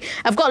Ezekwesili.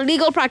 I've got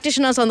legal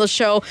practitioners on the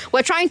show.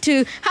 We're trying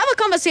to have a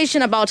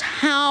conversation about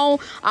how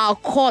our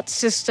court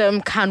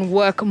system can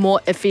work more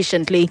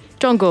efficiently.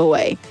 Don't go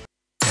away.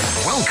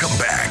 Welcome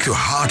back to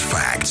Hard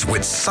Facts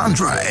with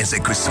Sandra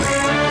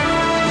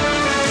Ezekwesili.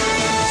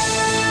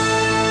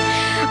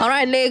 All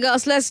right,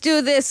 Lagos, let's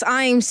do this.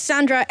 I'm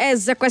Sandra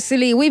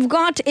Ezekwesili. We've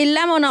got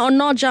Ilemona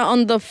Onoja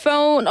on the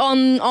phone,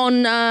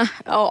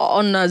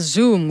 on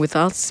Zoom with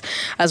us,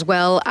 as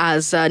well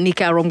as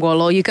Nika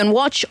Romgolo. You can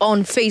watch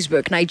on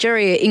Facebook,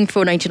 Nigeria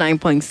Info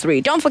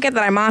 99.3. Don't forget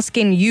that I'm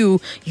asking you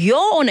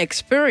your own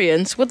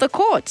experience with the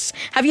courts.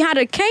 Have you had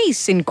a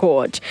case in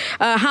court?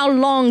 How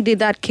long did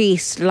that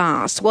case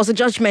last? Was the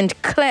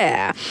judgment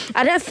clear?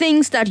 Are there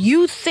things that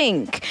you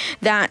think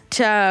that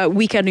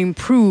we can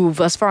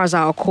improve as far as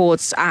our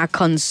courts are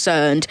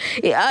concerned?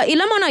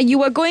 Ilemona, you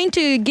were going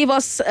to give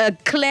us a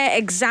clear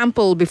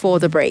example before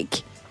the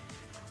break.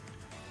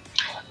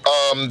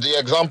 The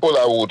example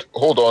I would...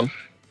 Hold on.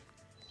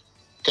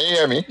 Can you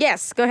hear me?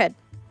 Yes, go ahead.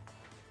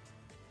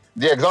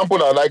 The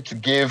example I'd like to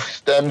give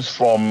stems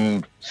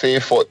from, say,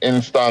 for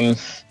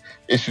instance,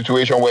 a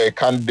situation where a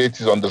candidate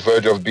is on the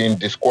verge of being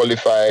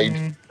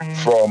disqualified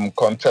from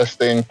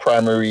contesting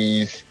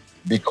primaries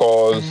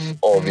because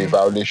of a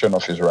violation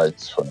of his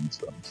rights, for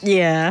instance.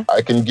 Yeah.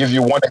 I can give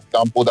you one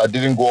example that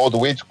didn't go all the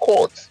way to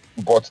court,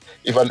 but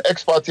if an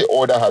ex parte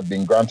order had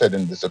been granted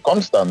in the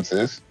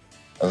circumstances,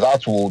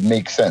 that would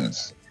make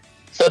sense.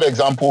 Third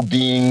example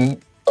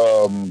being,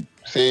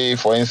 say,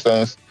 for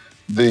instance,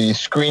 the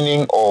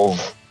screening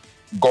of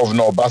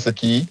Governor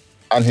Obaseki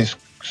and his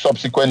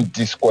subsequent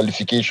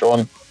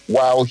disqualification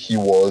while he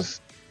was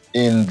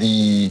in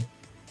the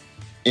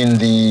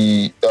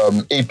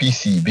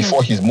APC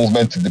before his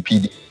movement to the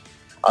PD.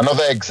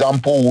 Another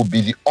example would be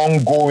the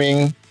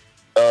ongoing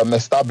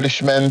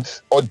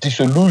establishment or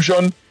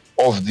dissolution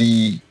of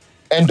the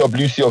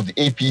NWC of the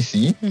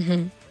APC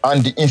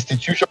and the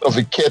institution of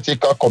a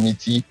caretaker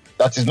committee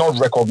that is not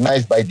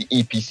recognized by the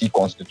APC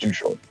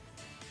constitution.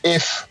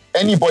 If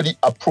anybody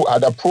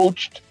had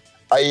approached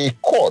a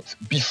court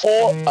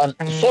before and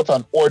sought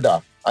an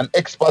order, an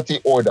ex parte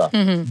order,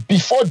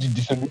 before the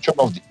dissolution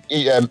of the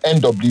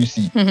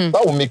NWC,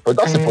 that would make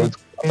that's a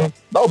political matter.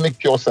 That would make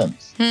pure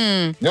sense.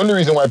 The only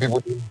reason why people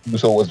didn't do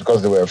so was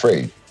because they were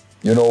afraid,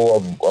 of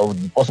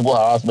the possible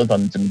harassment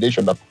and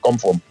intimidation that could come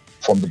from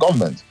the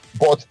government.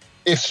 But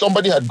if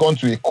somebody had gone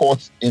to a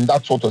court in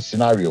that sort of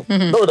scenario,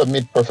 that would have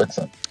made perfect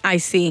sense. I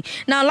see.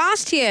 Now,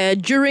 last year,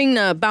 during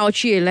the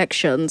Bauchi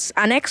elections,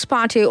 an ex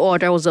parte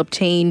order was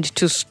obtained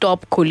to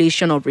stop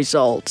collation of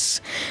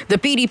results. The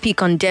PDP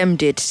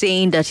condemned it,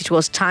 saying that it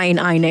was tying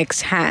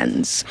INEC's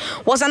hands.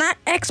 Was an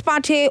ex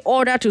parte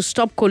order to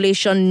stop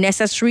collation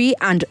necessary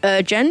and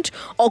urgent,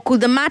 or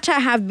could the matter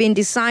have been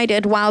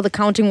decided while the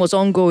counting was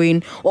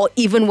ongoing or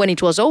even when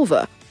it was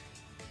over?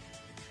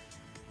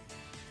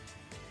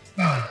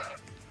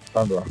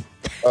 Sandra,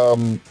 a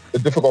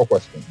difficult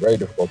question, very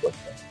difficult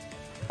question.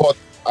 But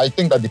I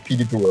think that the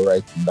PDP were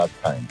right in that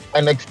time.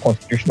 INEC's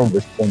constitutional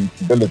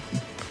responsibility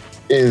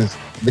is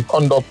the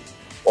conduct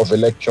of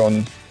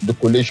elections, the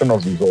collation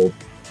of results,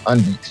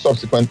 and the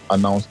subsequent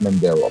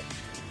announcement thereof.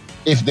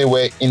 If they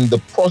were in the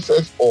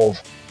process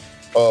of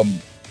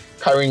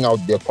carrying out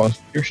their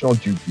constitutional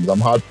duties, I'm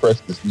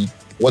hard-pressed to see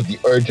what the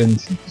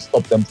urgency to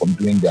stop them from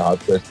doing their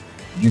hard-pressed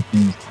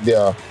duties,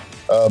 their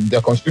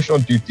constitutional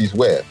duties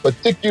were,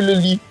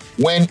 particularly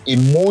when a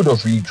mode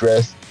of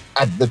redress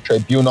at the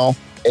tribunal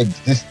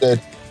existed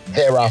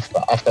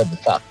thereafter, after the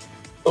fact.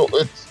 So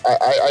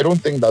I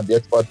don't think that the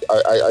expert.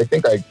 I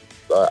think I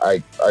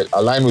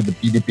align with the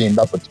PDP in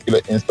that particular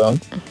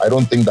instance. I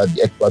don't think that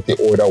the ex parte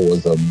order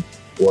was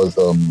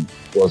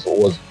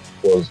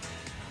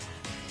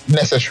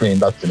necessary in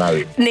that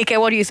scenario. Nika,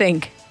 what do you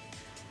think?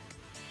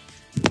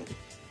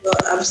 Well,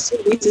 I'm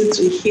still waiting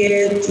to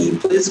hear the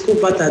political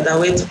matter that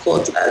went to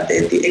court and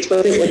then the ex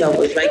parte order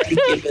was rightly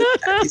given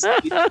at this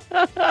point.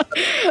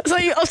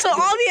 So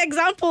all the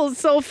examples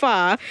so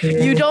far,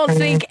 you don't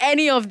think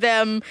any of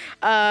them...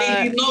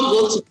 They did not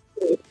go to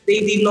court.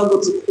 They did not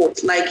go to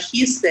court. Like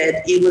he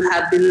said, it would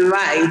have been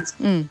right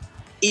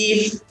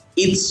if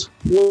it was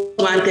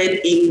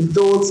wanted in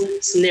those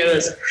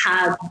scenarios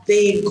had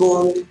they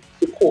gone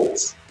to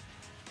court.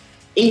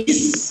 In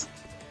this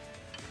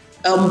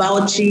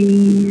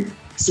Bauchi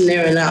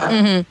scenario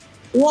now,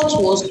 what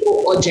was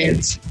so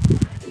urgent?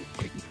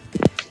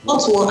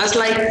 What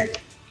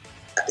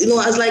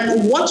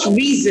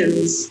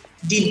reasons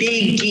did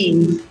they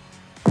give,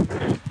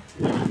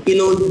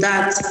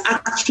 that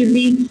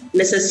actually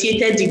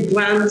necessitated the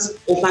grant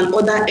of an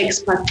order ex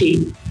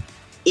parte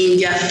in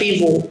their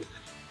favor?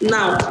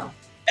 Now,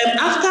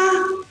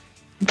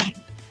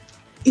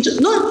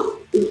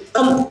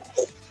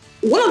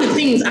 one of the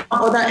things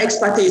about other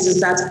expertise is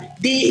that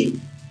they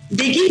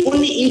give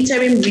only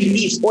interim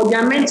reliefs, or they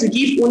are meant to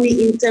give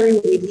only interim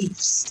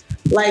reliefs.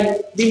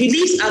 Like the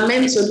reliefs are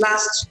meant to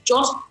last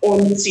just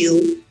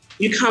until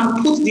you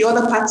can put the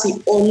other party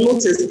on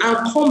notice and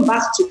come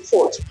back to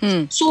court.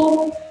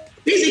 So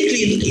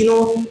basically,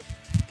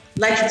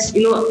 like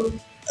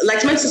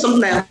meant to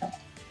something like,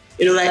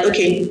 like,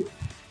 okay,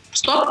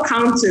 stop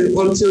counting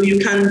until you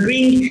can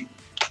bring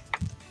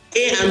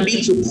A and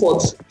B to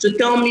court to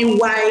tell me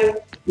why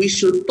we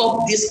should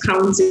stop this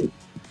counting.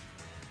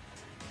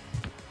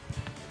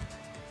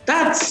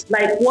 That's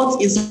like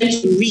what is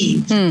meant to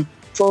read,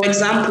 for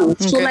example.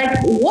 Okay. So like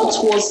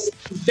what was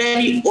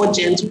very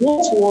urgent,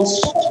 what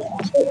was so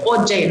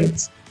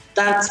urgent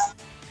that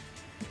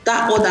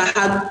order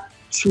had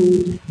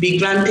to be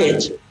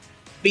granted,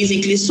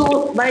 basically.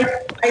 So like,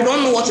 I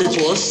don't know what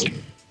it was.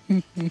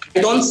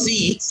 I don't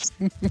see it.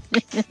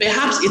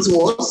 Perhaps it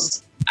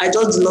was. I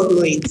just do not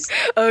know it.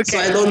 Okay. So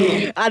I don't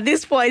know. At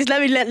this point, let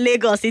me let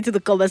Lagos into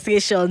the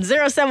conversation.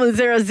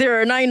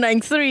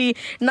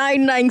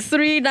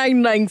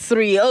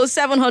 0700-993-993-993.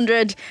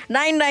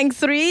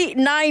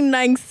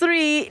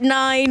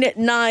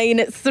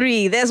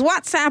 0700-993-993-993. There's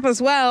WhatsApp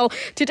as well.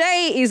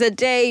 Today is a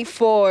day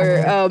for,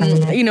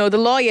 the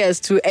lawyers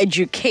to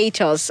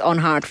educate us on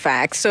hard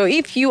facts. So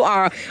if you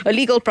are a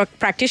legal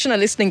practitioner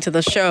listening to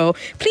the show,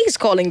 please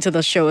call into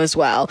the show as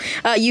well.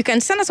 You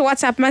can send us a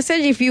WhatsApp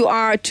message if you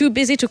are too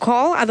busy to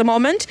call at the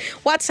moment.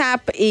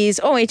 WhatsApp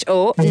is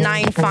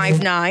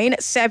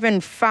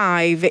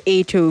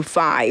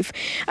 080-959-75805.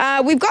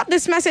 We've got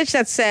this message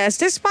that says,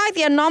 despite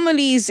the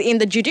anomalies in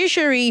the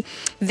judiciary,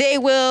 they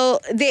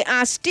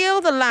are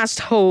still the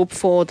last hope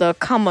for the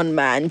common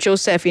man.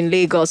 Joseph in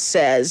Lagos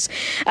says,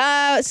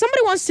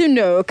 somebody wants to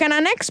know, can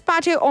an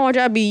ex-parte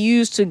order be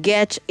used to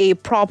get a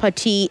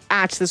property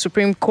at the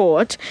Supreme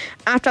Court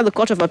after the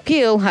Court of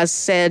Appeal has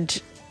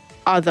said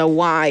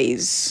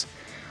otherwise?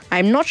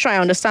 I'm not sure I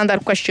understand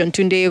that question,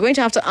 Tunde. You're going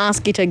to have to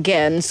ask it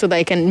again so that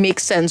it can make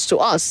sense to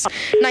us.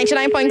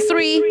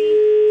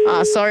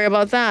 99.3. Sorry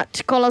about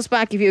that. Call us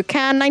back if you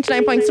can.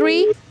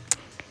 99.3.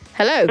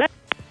 Hello.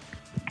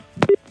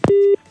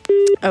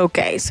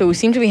 Okay, so we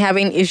seem to be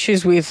having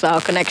issues with our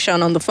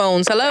connection on the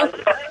phones. Hello?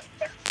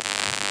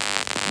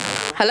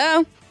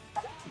 Hello?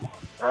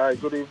 Hi,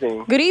 good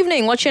evening. Good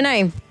evening. What's your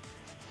name?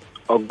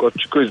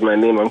 Ogochukwu is my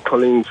name. I'm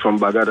calling from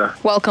Bagada.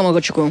 Welcome,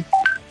 Ogochukwu.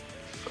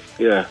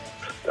 Yeah.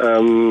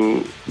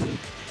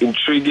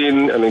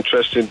 Intriguing and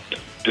interesting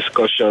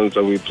discussions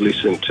that we've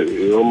listened to.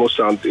 It almost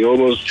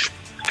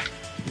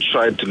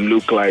tried to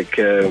look like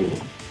a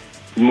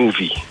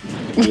movie.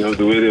 The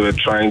way they were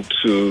trying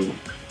to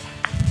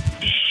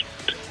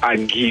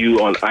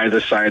argue on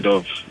either side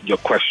of your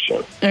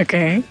question.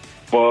 Okay.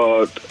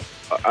 But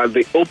at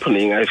the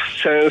opening, I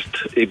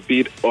sensed a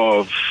bit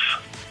of,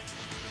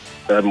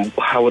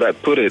 how would I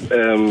put it?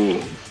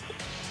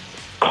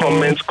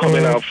 Comments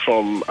coming out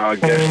from our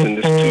guests in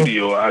the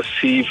studio as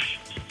if,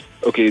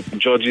 okay,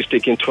 George is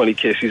taking 20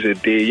 cases a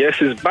day.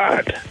 Yes, it's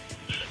bad.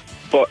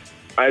 But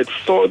I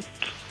thought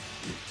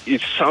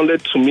it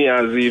sounded to me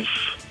as if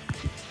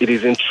it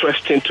is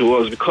interesting to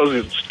us because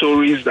it's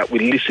stories that we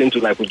listen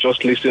to, like we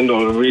just listened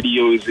on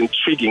radio, is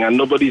intriguing and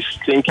nobody's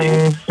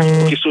thinking,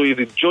 okay, so if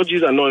the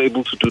judges are not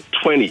able to do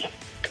 20,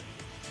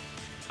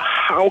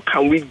 how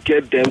can we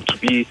get them to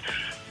be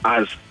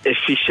as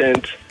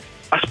efficient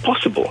as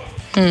possible?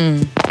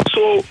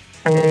 So,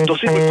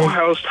 does it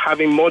require us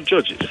having more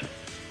judges?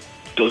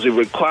 Does it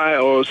require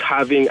us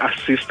having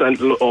assistant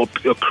or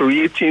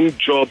creating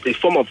a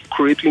form of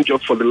creating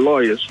job for the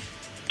lawyers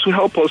to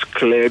help us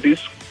clear the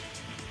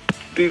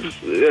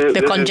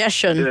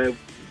congestion?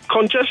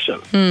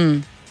 Congestion.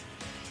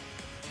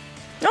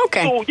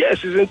 Okay. So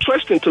yes, it's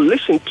interesting to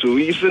listen to.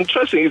 It's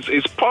interesting.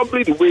 It's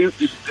probably the way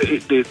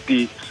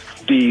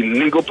the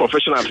legal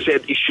profession have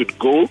said it should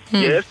go,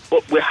 yes,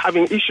 but we're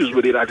having issues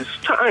with it at this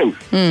time.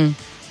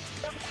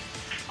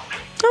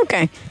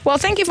 Okay. Well,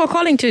 thank you for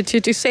calling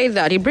to say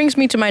that. It brings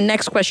me to my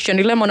next question.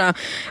 Ilemona,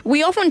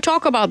 we often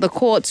talk about the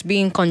courts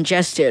being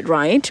congested,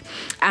 right?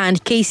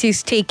 And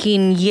cases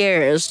taking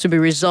years to be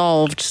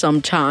resolved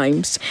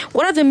sometimes.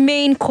 What are the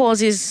main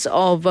causes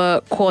of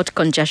court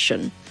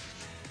congestion?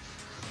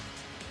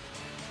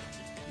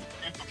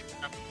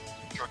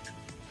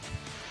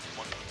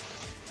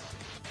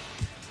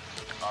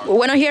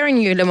 We're not hearing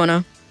you,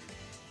 Lemona.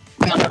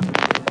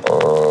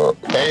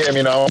 Can you hear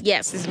me now?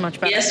 Yes, this is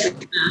much better. Yes.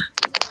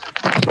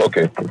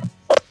 Okay.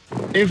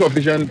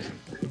 Insufficient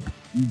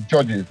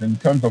judges in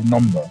terms of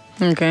number.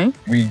 Okay.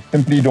 We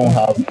simply don't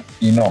have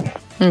enough.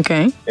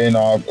 Okay. In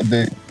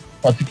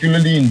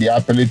particularly in the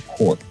appellate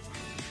court,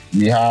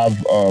 we have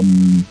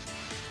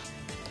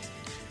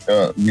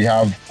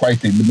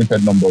quite a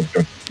limited number of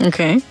judges.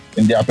 Okay.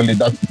 In the appellate,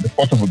 that's the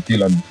Court of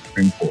Appeal and the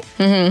Supreme Court.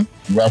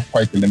 We have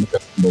quite a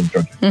limited number of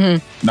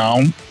judges.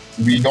 Now,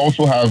 we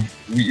also have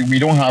we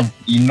don't have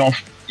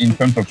enough in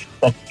terms of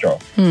structure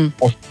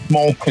for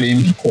small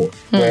claims court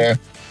where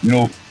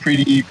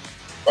pretty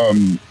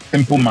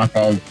simple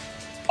matters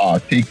are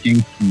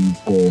taken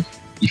for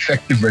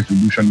effective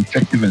resolution,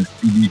 effective and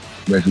speedy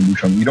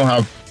resolution. We don't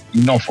have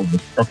enough of the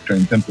structure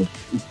in terms of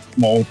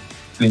small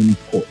claims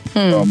court.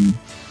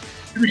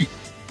 3,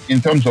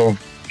 in terms of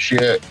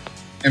sheer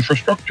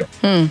infrastructure.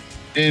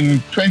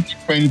 In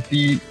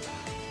 2020,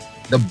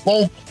 the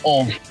bulk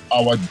of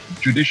our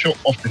judicial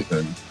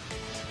officers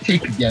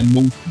take their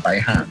notes by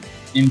hand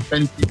in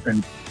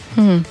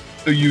 2020.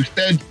 So you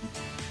said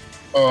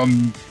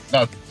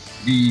that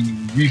the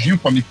review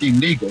committee in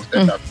Lagos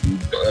said that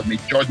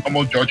a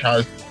normal judge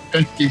has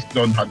 20 cases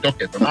on her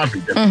docket on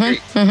average every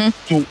day.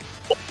 So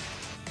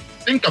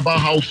think about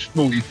how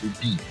slow it would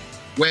be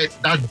where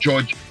that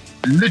judge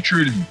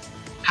literally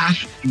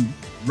has to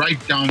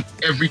write down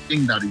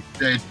everything that is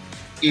said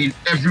in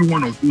every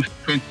one of those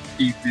 20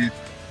 cases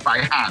by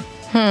hand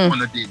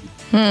on a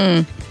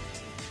daily.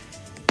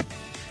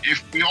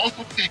 If we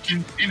also take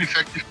in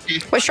ineffective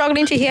case... We're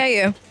struggling to hear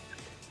you.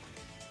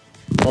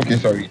 Okay,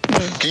 sorry.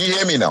 Can you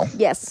hear me now?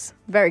 Yes,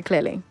 very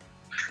clearly.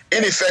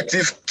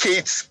 Ineffective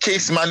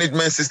case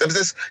management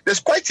systems. There's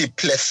quite a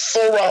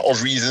plethora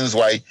of reasons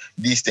why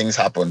these things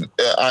happen.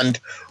 And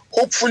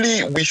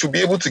hopefully we should be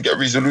able to get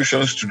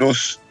resolutions to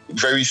those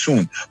very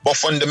soon. But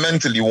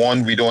fundamentally,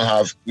 1,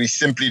 we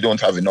simply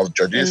don't have enough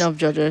judges.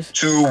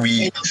 2,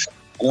 we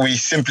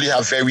simply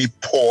have very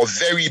poor,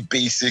 very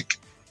basic,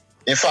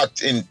 in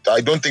fact,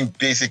 I don't think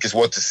basic is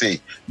what to say,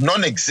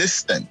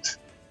 non-existent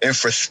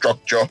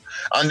infrastructure.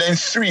 And then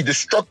 3, the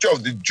structure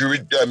of the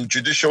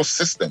judicial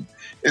system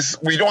is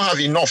we don't have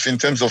enough in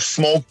terms of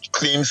small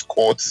claims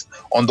courts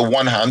on the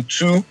one hand.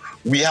 2,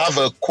 we have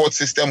a court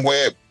system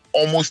where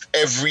almost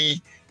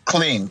every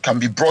claim can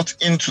be brought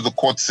into the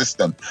court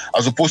system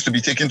as opposed to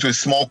be taken to a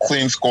small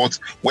claims court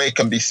where it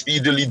can be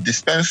speedily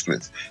dispensed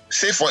with.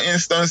 Say, for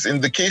instance, in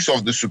the case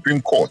of the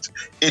Supreme Court,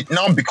 it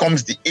now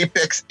becomes the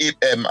apex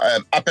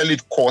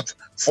appellate court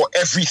for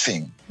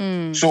everything.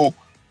 So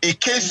a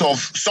case of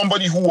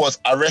somebody who was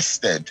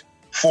arrested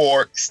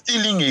for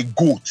stealing a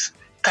goat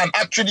can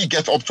actually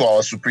get up to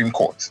our Supreme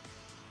Court.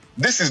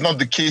 This is not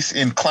the case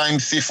in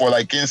crimes, say for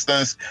like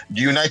instance,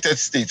 the United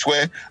States,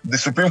 where the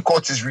Supreme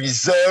Court is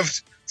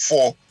reserved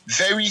for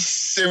very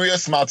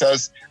serious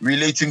matters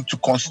relating to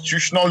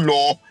constitutional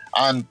law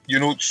and,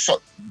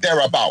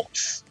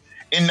 thereabouts.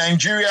 In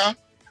Nigeria,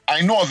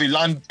 I know of a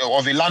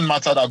land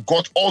matter that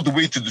got all the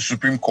way to the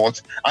Supreme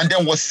Court and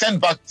then was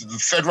sent back to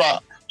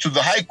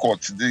the High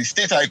Court, the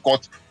State High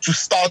Court, to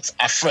start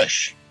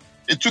afresh.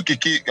 It took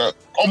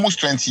almost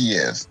 20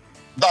 years.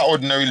 That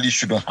ordinarily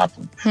shouldn't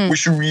happen. We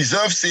should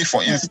reserve, say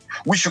for instance,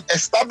 we should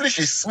establish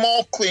a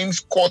small claims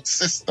court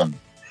system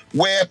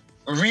where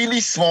really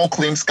small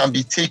claims can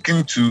be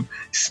taken to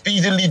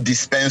speedily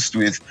dispensed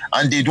with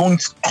and they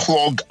don't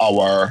clog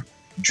our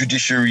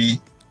judiciary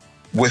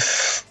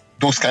with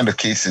those kind of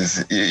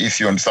cases, if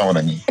you understand what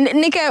I mean.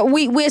 Nika,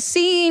 we're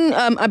seeing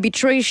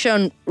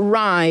arbitration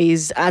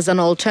rise as an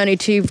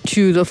alternative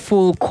to the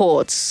full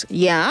courts,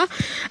 yeah?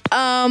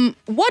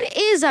 What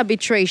is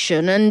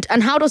arbitration and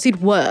how does it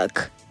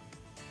work?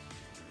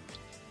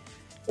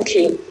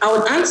 Okay, I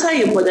would answer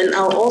you, but then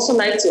I would also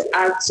like to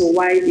add to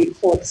why the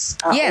courts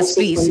are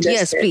also congested.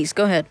 Yes, please,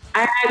 go ahead.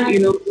 I agree,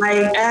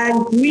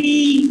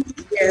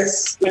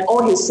 yes, like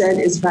all he said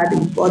is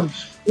valid, but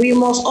we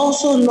can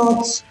also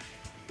not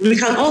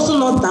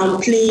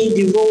downplay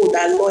the role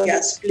that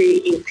lawyers play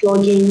in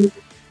clogging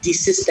the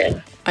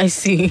system. I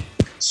see.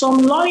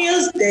 Some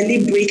lawyers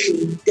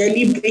deliberately,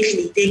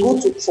 they go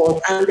to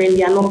court and then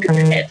they are not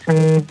prepared.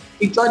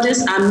 The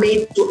judges are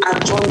made to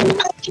adjourn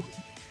the argument.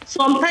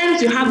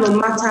 Sometimes you have a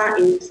matter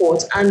in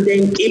court and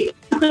then a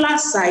particular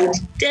side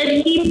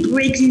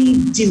deliberately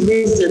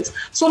delays it.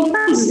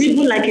 Sometimes it's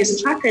even like a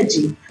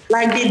strategy,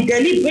 like they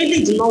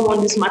deliberately do not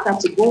want this matter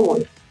to go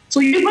on. So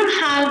you even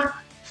have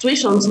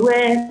situations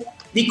where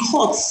the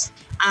courts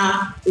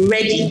are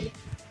ready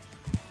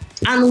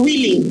and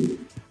willing,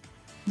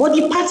 but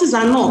the parties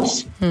are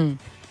not.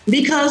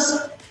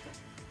 Because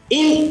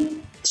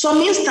in some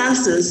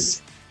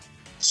instances,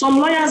 some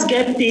lawyers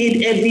get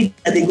paid every day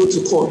that they go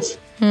to court.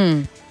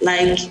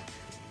 Like,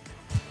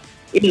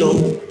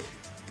 your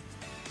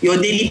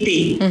daily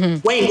pay.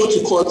 When you go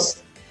to court,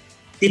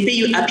 they pay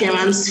you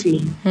appearance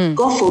fee.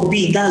 God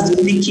forbid, that's the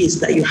only case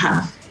that you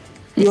have.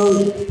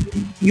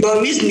 You're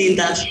reasoning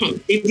that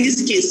if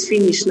this case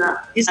finished now,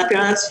 this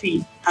appearance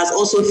fee has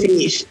also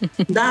finished.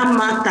 That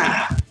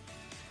matter,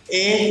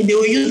 they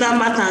will use that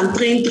matter and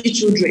train 3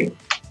 children.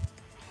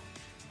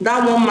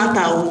 That one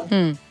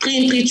matter,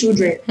 train 3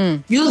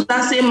 children. Use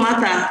that same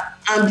matter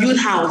and build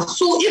house.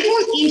 So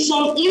even in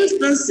some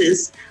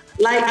instances,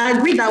 like I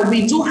agree that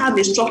we do have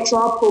a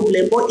structural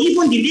problem, but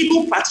even the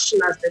legal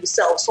practitioners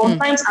themselves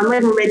sometimes are not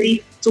even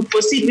ready to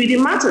proceed with the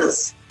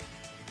matters.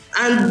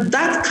 And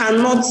that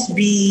cannot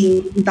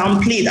be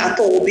downplayed at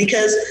all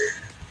because,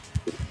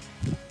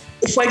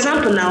 for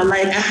example, now,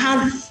 like I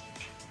have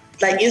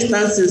like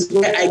instances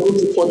where I go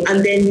to court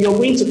and then you're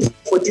going to court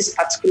for this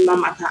particular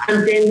matter,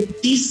 and then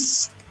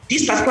this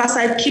particular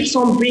side keeps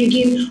on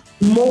bringing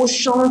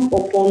motion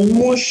upon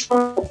motion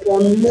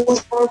upon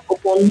motion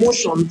upon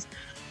motions.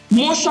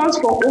 Motions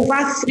for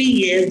over 3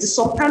 years, the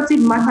substantive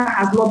matter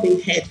has not been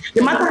heard.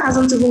 The matter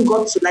hasn't even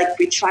got to like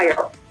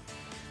pre-trial.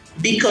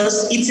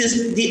 because it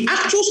is the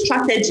actual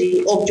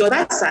strategy of the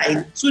other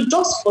side to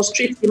just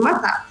frustrate the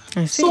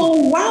matter. So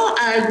while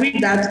I agree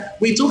that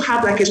we do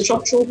have like a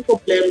structural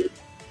problem,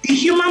 the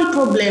human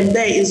problem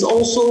there is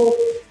also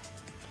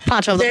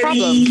part of the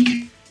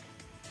problem.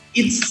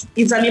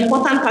 It's an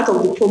important part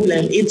of the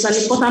problem. It's an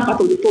important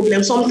part of the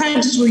problem.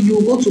 Sometimes too,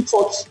 you go to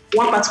court,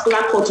 one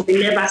particular court will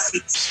never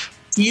sit.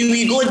 You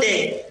will go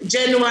there,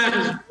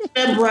 January,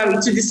 February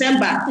to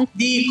December,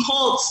 the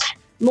court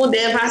no they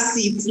ever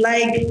sit.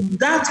 Like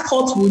that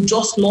court will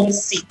just not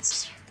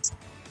sit.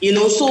 You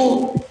know,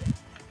 so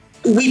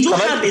we do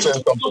have a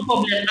structural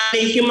problem and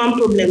a human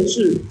problem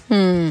too.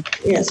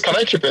 Yes. Can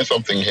I chip in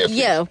something here, please?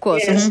 Yeah, of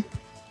course. Yes.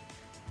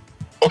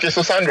 Okay,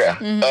 so Sandra,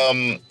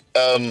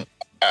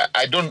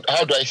 I don't.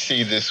 How do I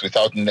say this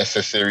without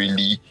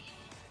necessarily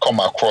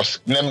coming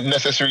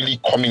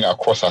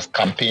across as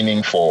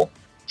campaigning for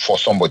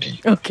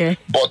somebody? Okay.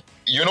 But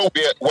you know,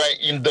 we're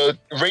in the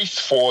race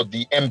for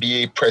the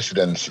NBA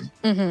presidency,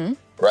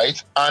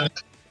 right? And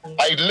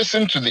I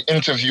listened to the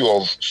interview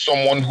of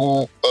someone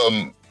who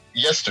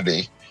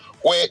yesterday,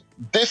 where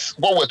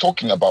what we're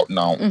talking about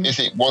now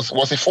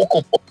was a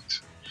focal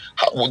point.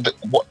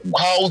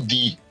 How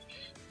the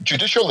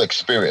judicial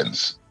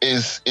experience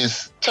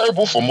is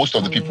terrible for most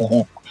of the people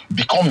who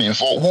become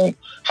involved, who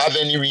have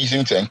any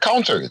reason to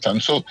encounter it.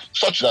 And so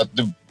such that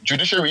the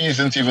judiciary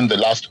isn't even the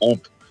last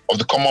hope of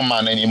the common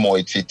man anymore.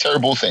 It's a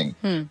terrible thing.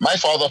 My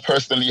father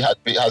personally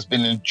has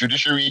been in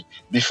judiciary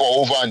before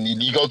over an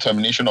illegal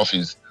termination of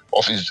his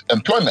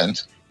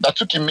employment that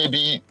took him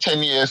maybe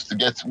 10 years to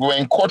get. We were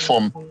in court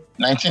from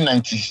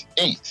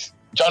 1998,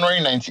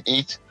 January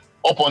 98,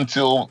 up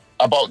until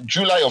about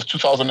July of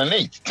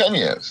 2008, 10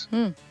 years.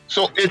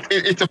 So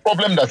it's a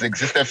problem that's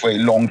existed for a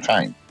long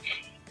time.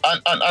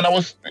 And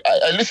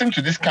I listened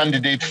to this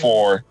candidate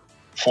for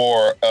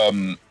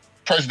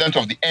president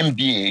of the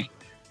NBA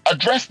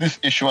address this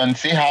issue and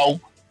say how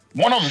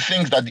one of the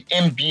things that the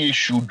NBA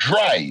should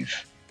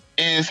drive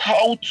is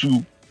how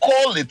to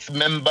call its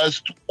members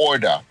to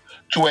order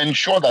to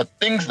ensure that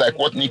things like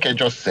what Nike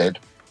just said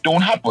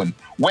don't happen,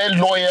 where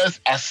lawyers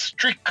are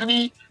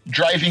strictly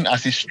driving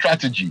as a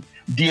strategy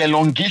the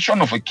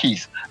elongation of a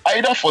case,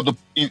 either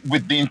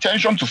with the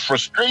intention to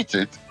frustrate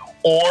it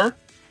or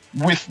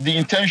with the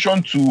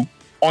intention to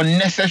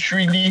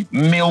unnecessarily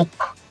milk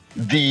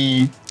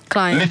the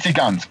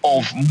litigants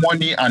of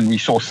money and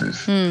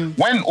resources. When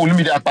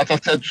Olumide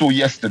Akpata said so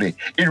yesterday,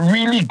 it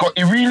really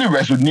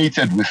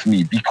resonated with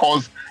me,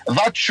 because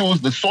that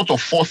shows the sort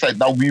of foresight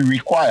that we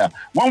require.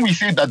 When we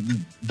say that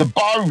the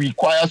bar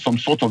requires some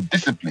sort of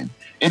discipline,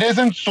 it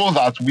isn't so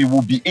that we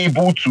will be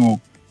able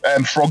to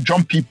frog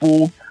jump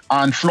people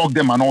and flog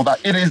them and all that.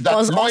 It is that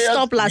lawyers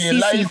stop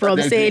Lasisi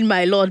from saying,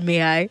 "My Lord,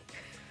 may I?"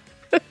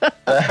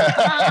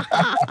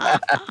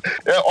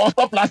 Or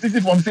stop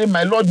Lasisi from saying,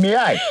 "My Lord, may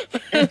I?"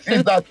 It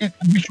is that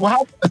we should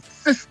have a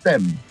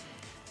system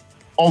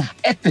of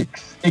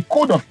ethics, a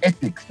code of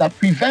ethics that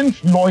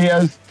prevents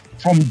lawyers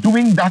from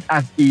doing that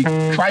as a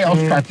trial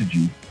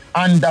strategy,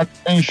 and that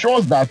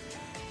ensures that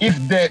if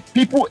the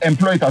people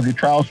employ it as a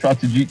trial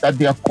strategy, that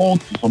they are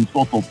called to some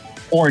sort of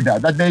order,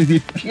 that there is a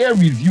peer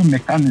review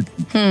mechanism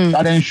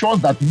that ensures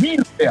that we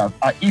lawyers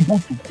are able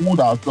to hold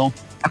ourselves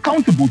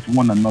accountable to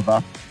one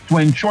another, to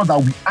ensure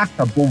that we act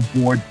above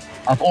board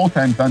at all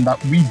times, and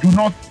that we do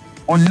not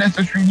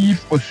unnecessarily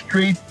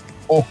frustrate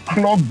or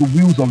clog the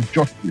wheels of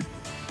justice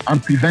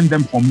and prevent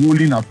them from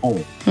rolling at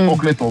all.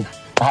 Talk less of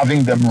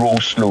having them roll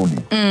slowly.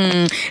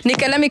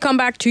 Nika, let me come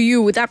back to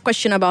you with that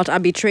question about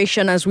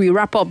arbitration as we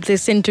wrap up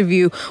this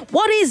interview.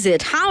 What is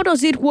it? How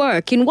does it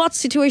work? In what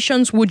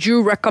situations would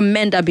you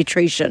recommend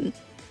arbitration?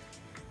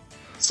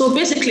 So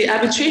basically,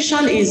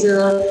 arbitration is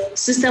a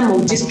system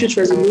of dispute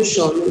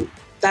resolution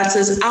that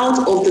is out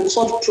of the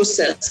court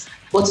process,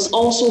 but it's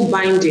also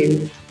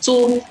binding.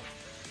 So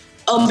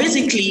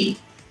basically,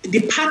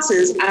 the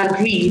parties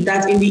agree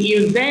that in the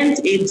event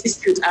a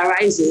dispute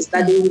arises,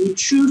 that they will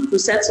choose to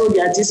settle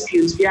their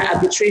disputes via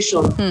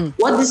arbitration.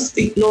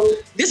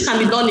 This can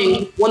be done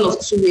in one of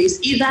two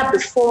ways: either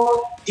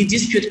before the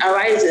dispute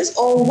arises,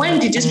 or when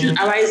the dispute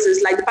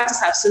arises, like the parties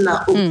have seen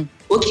now,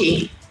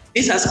 okay,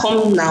 this has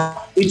come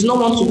now. We do not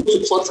want to go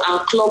to court and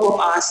clog up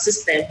our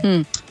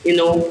system.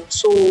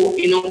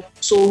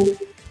 So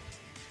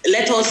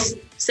let us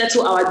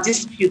settle our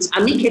disputes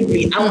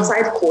amicably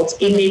outside court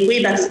in a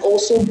way that is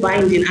also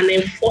binding and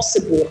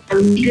enforceable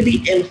and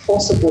legally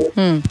enforceable.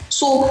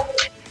 So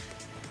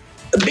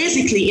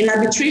basically, in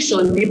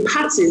arbitration, the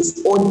parties,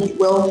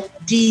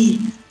 the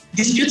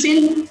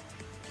disputing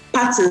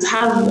parties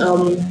have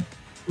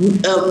they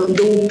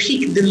will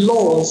pick the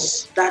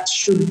laws that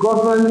should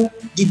govern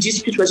the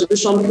dispute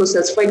resolution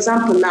process. For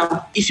example,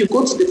 now, if you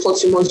go to the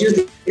court, you must use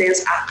the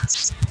Evidence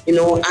Act, and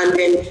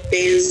then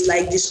there's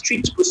like the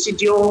strict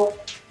procedure,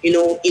 in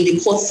the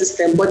court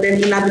system. But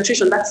then in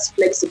arbitration, that's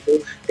flexible.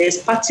 There's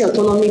party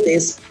autonomy,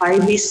 there's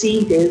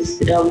privacy, there's,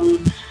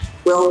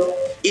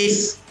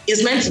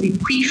 it's meant to be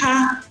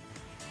quicker,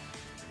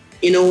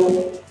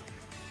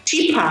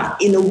 cheaper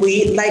in a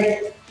way,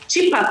 like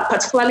cheaper,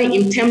 particularly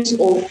in terms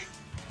of,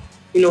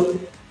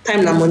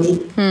 time and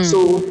money.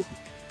 So,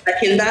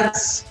 like in that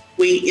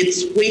way,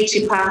 it's way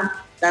cheaper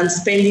than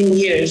spending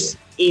years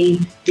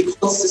in the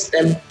court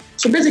system.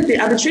 So basically,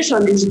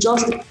 arbitration is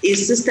just a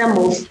system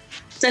of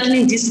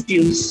settling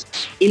disputes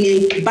in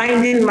a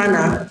binding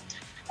manner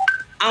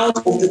out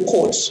of the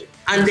court,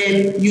 and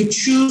then you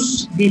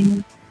choose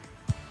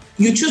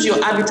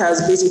your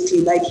arbiters,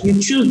 basically, like you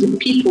choose the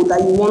people that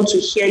you want to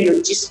hear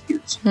your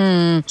dispute.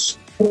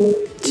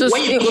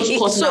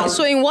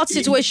 So in what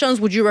situations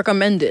would you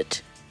recommend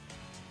it?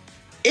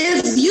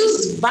 It's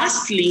used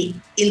vastly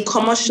in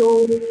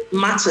commercial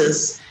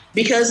matters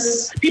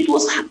because people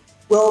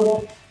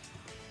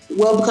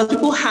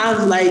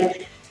have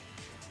like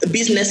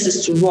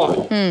businesses to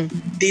run.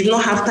 They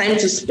don't have time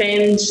to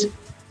spend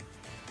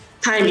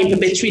time in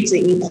perpetuity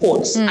in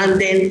courts, and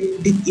then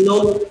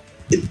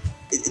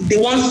they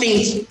want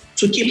things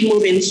to keep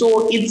moving.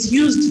 So it's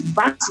used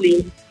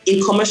vastly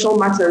in commercial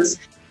matters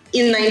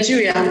in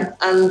Nigeria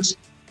and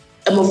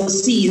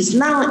overseas.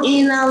 Now,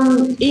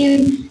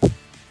 in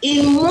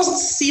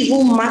most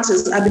civil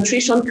matters,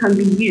 arbitration can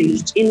be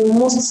used. In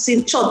most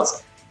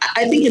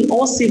I think in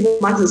all civil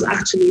matters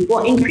actually,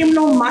 but in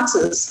criminal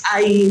matters,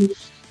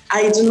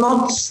 I do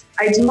not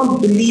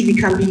believe it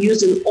can be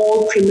used in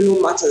all criminal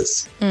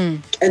matters. I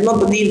do not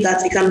believe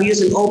that it can be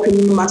used in all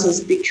criminal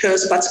matters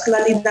because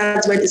particularly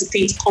that's where the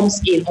state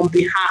comes in on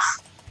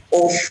behalf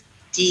of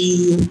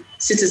the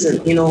citizen,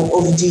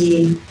 of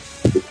the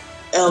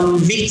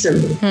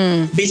victim,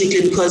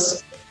 basically,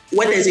 because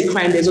when there's a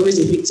crime, there's always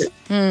a victim.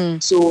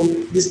 So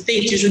the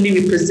state usually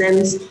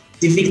represents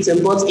the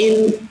victim. But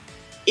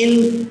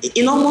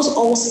in almost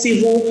all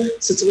civil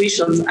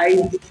situations,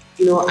 I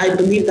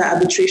believe that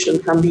arbitration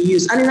can be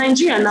used. And in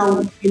Nigeria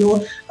now,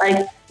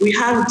 like we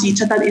have the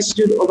Chartered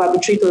Institute of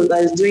Arbitrators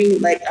that is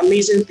doing like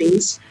amazing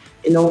things,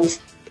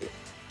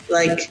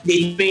 like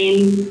they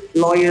train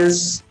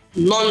lawyers,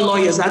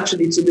 non-lawyers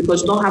actually too,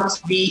 because you don't have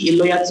to be a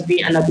lawyer to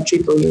be an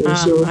arbitrator.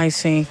 So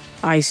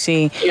I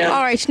see. Yeah.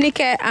 All right,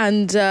 Nike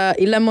and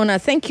Ilemona,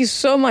 thank you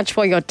so much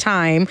for your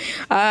time.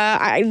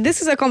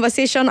 This is a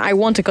conversation I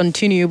want to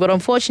continue, but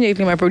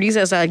unfortunately, my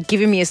producers are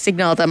giving me a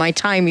signal that my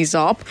time is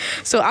up.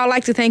 So I'd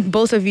like to thank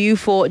both of you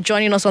for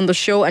joining us on the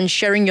show and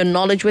sharing your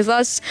knowledge with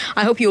us.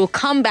 I hope you will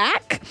come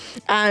back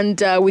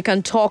and we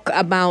can talk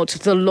about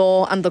the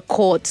law and the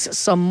courts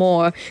some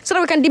more so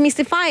that we can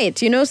demystify it,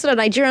 so that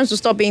Nigerians will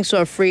stop being so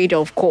afraid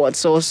of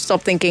courts or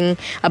stop thinking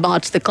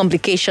about the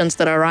complications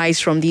that arise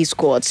from these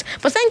courts.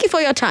 But thank you for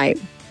your time.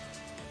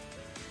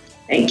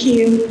 Thank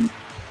you.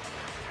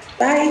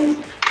 Bye.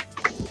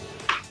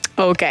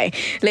 Okay,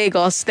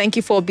 Lagos, thank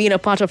you for being a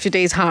part of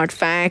today's Hard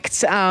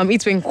Facts.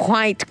 It's been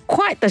quite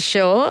the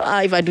show,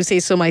 if I do say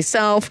so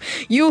myself.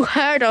 You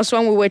heard us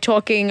when we were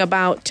talking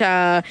about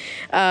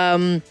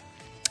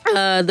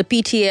the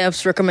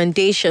PTF's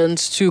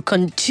recommendations to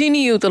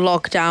continue the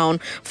lockdown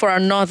for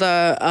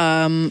another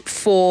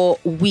 4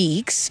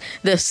 weeks,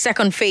 the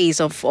second phase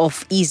of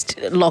eased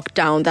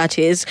lockdown, that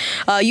is.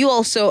 You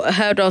also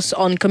heard us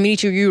on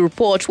Community Review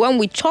Report when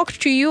we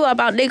talked to you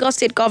about Lagos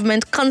State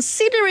government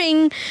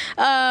considering,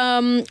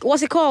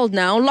 what's it called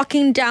now,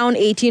 locking down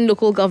 18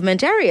 local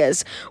government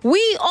areas.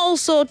 We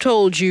also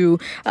told you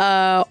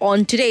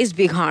on today's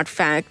Big Hard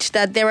Fact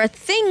that there are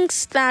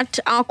things that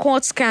our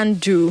courts can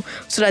do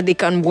so that they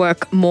can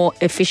work more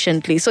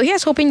efficiently. So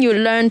here's hoping you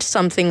learned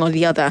something or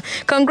the other.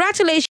 Congratulations.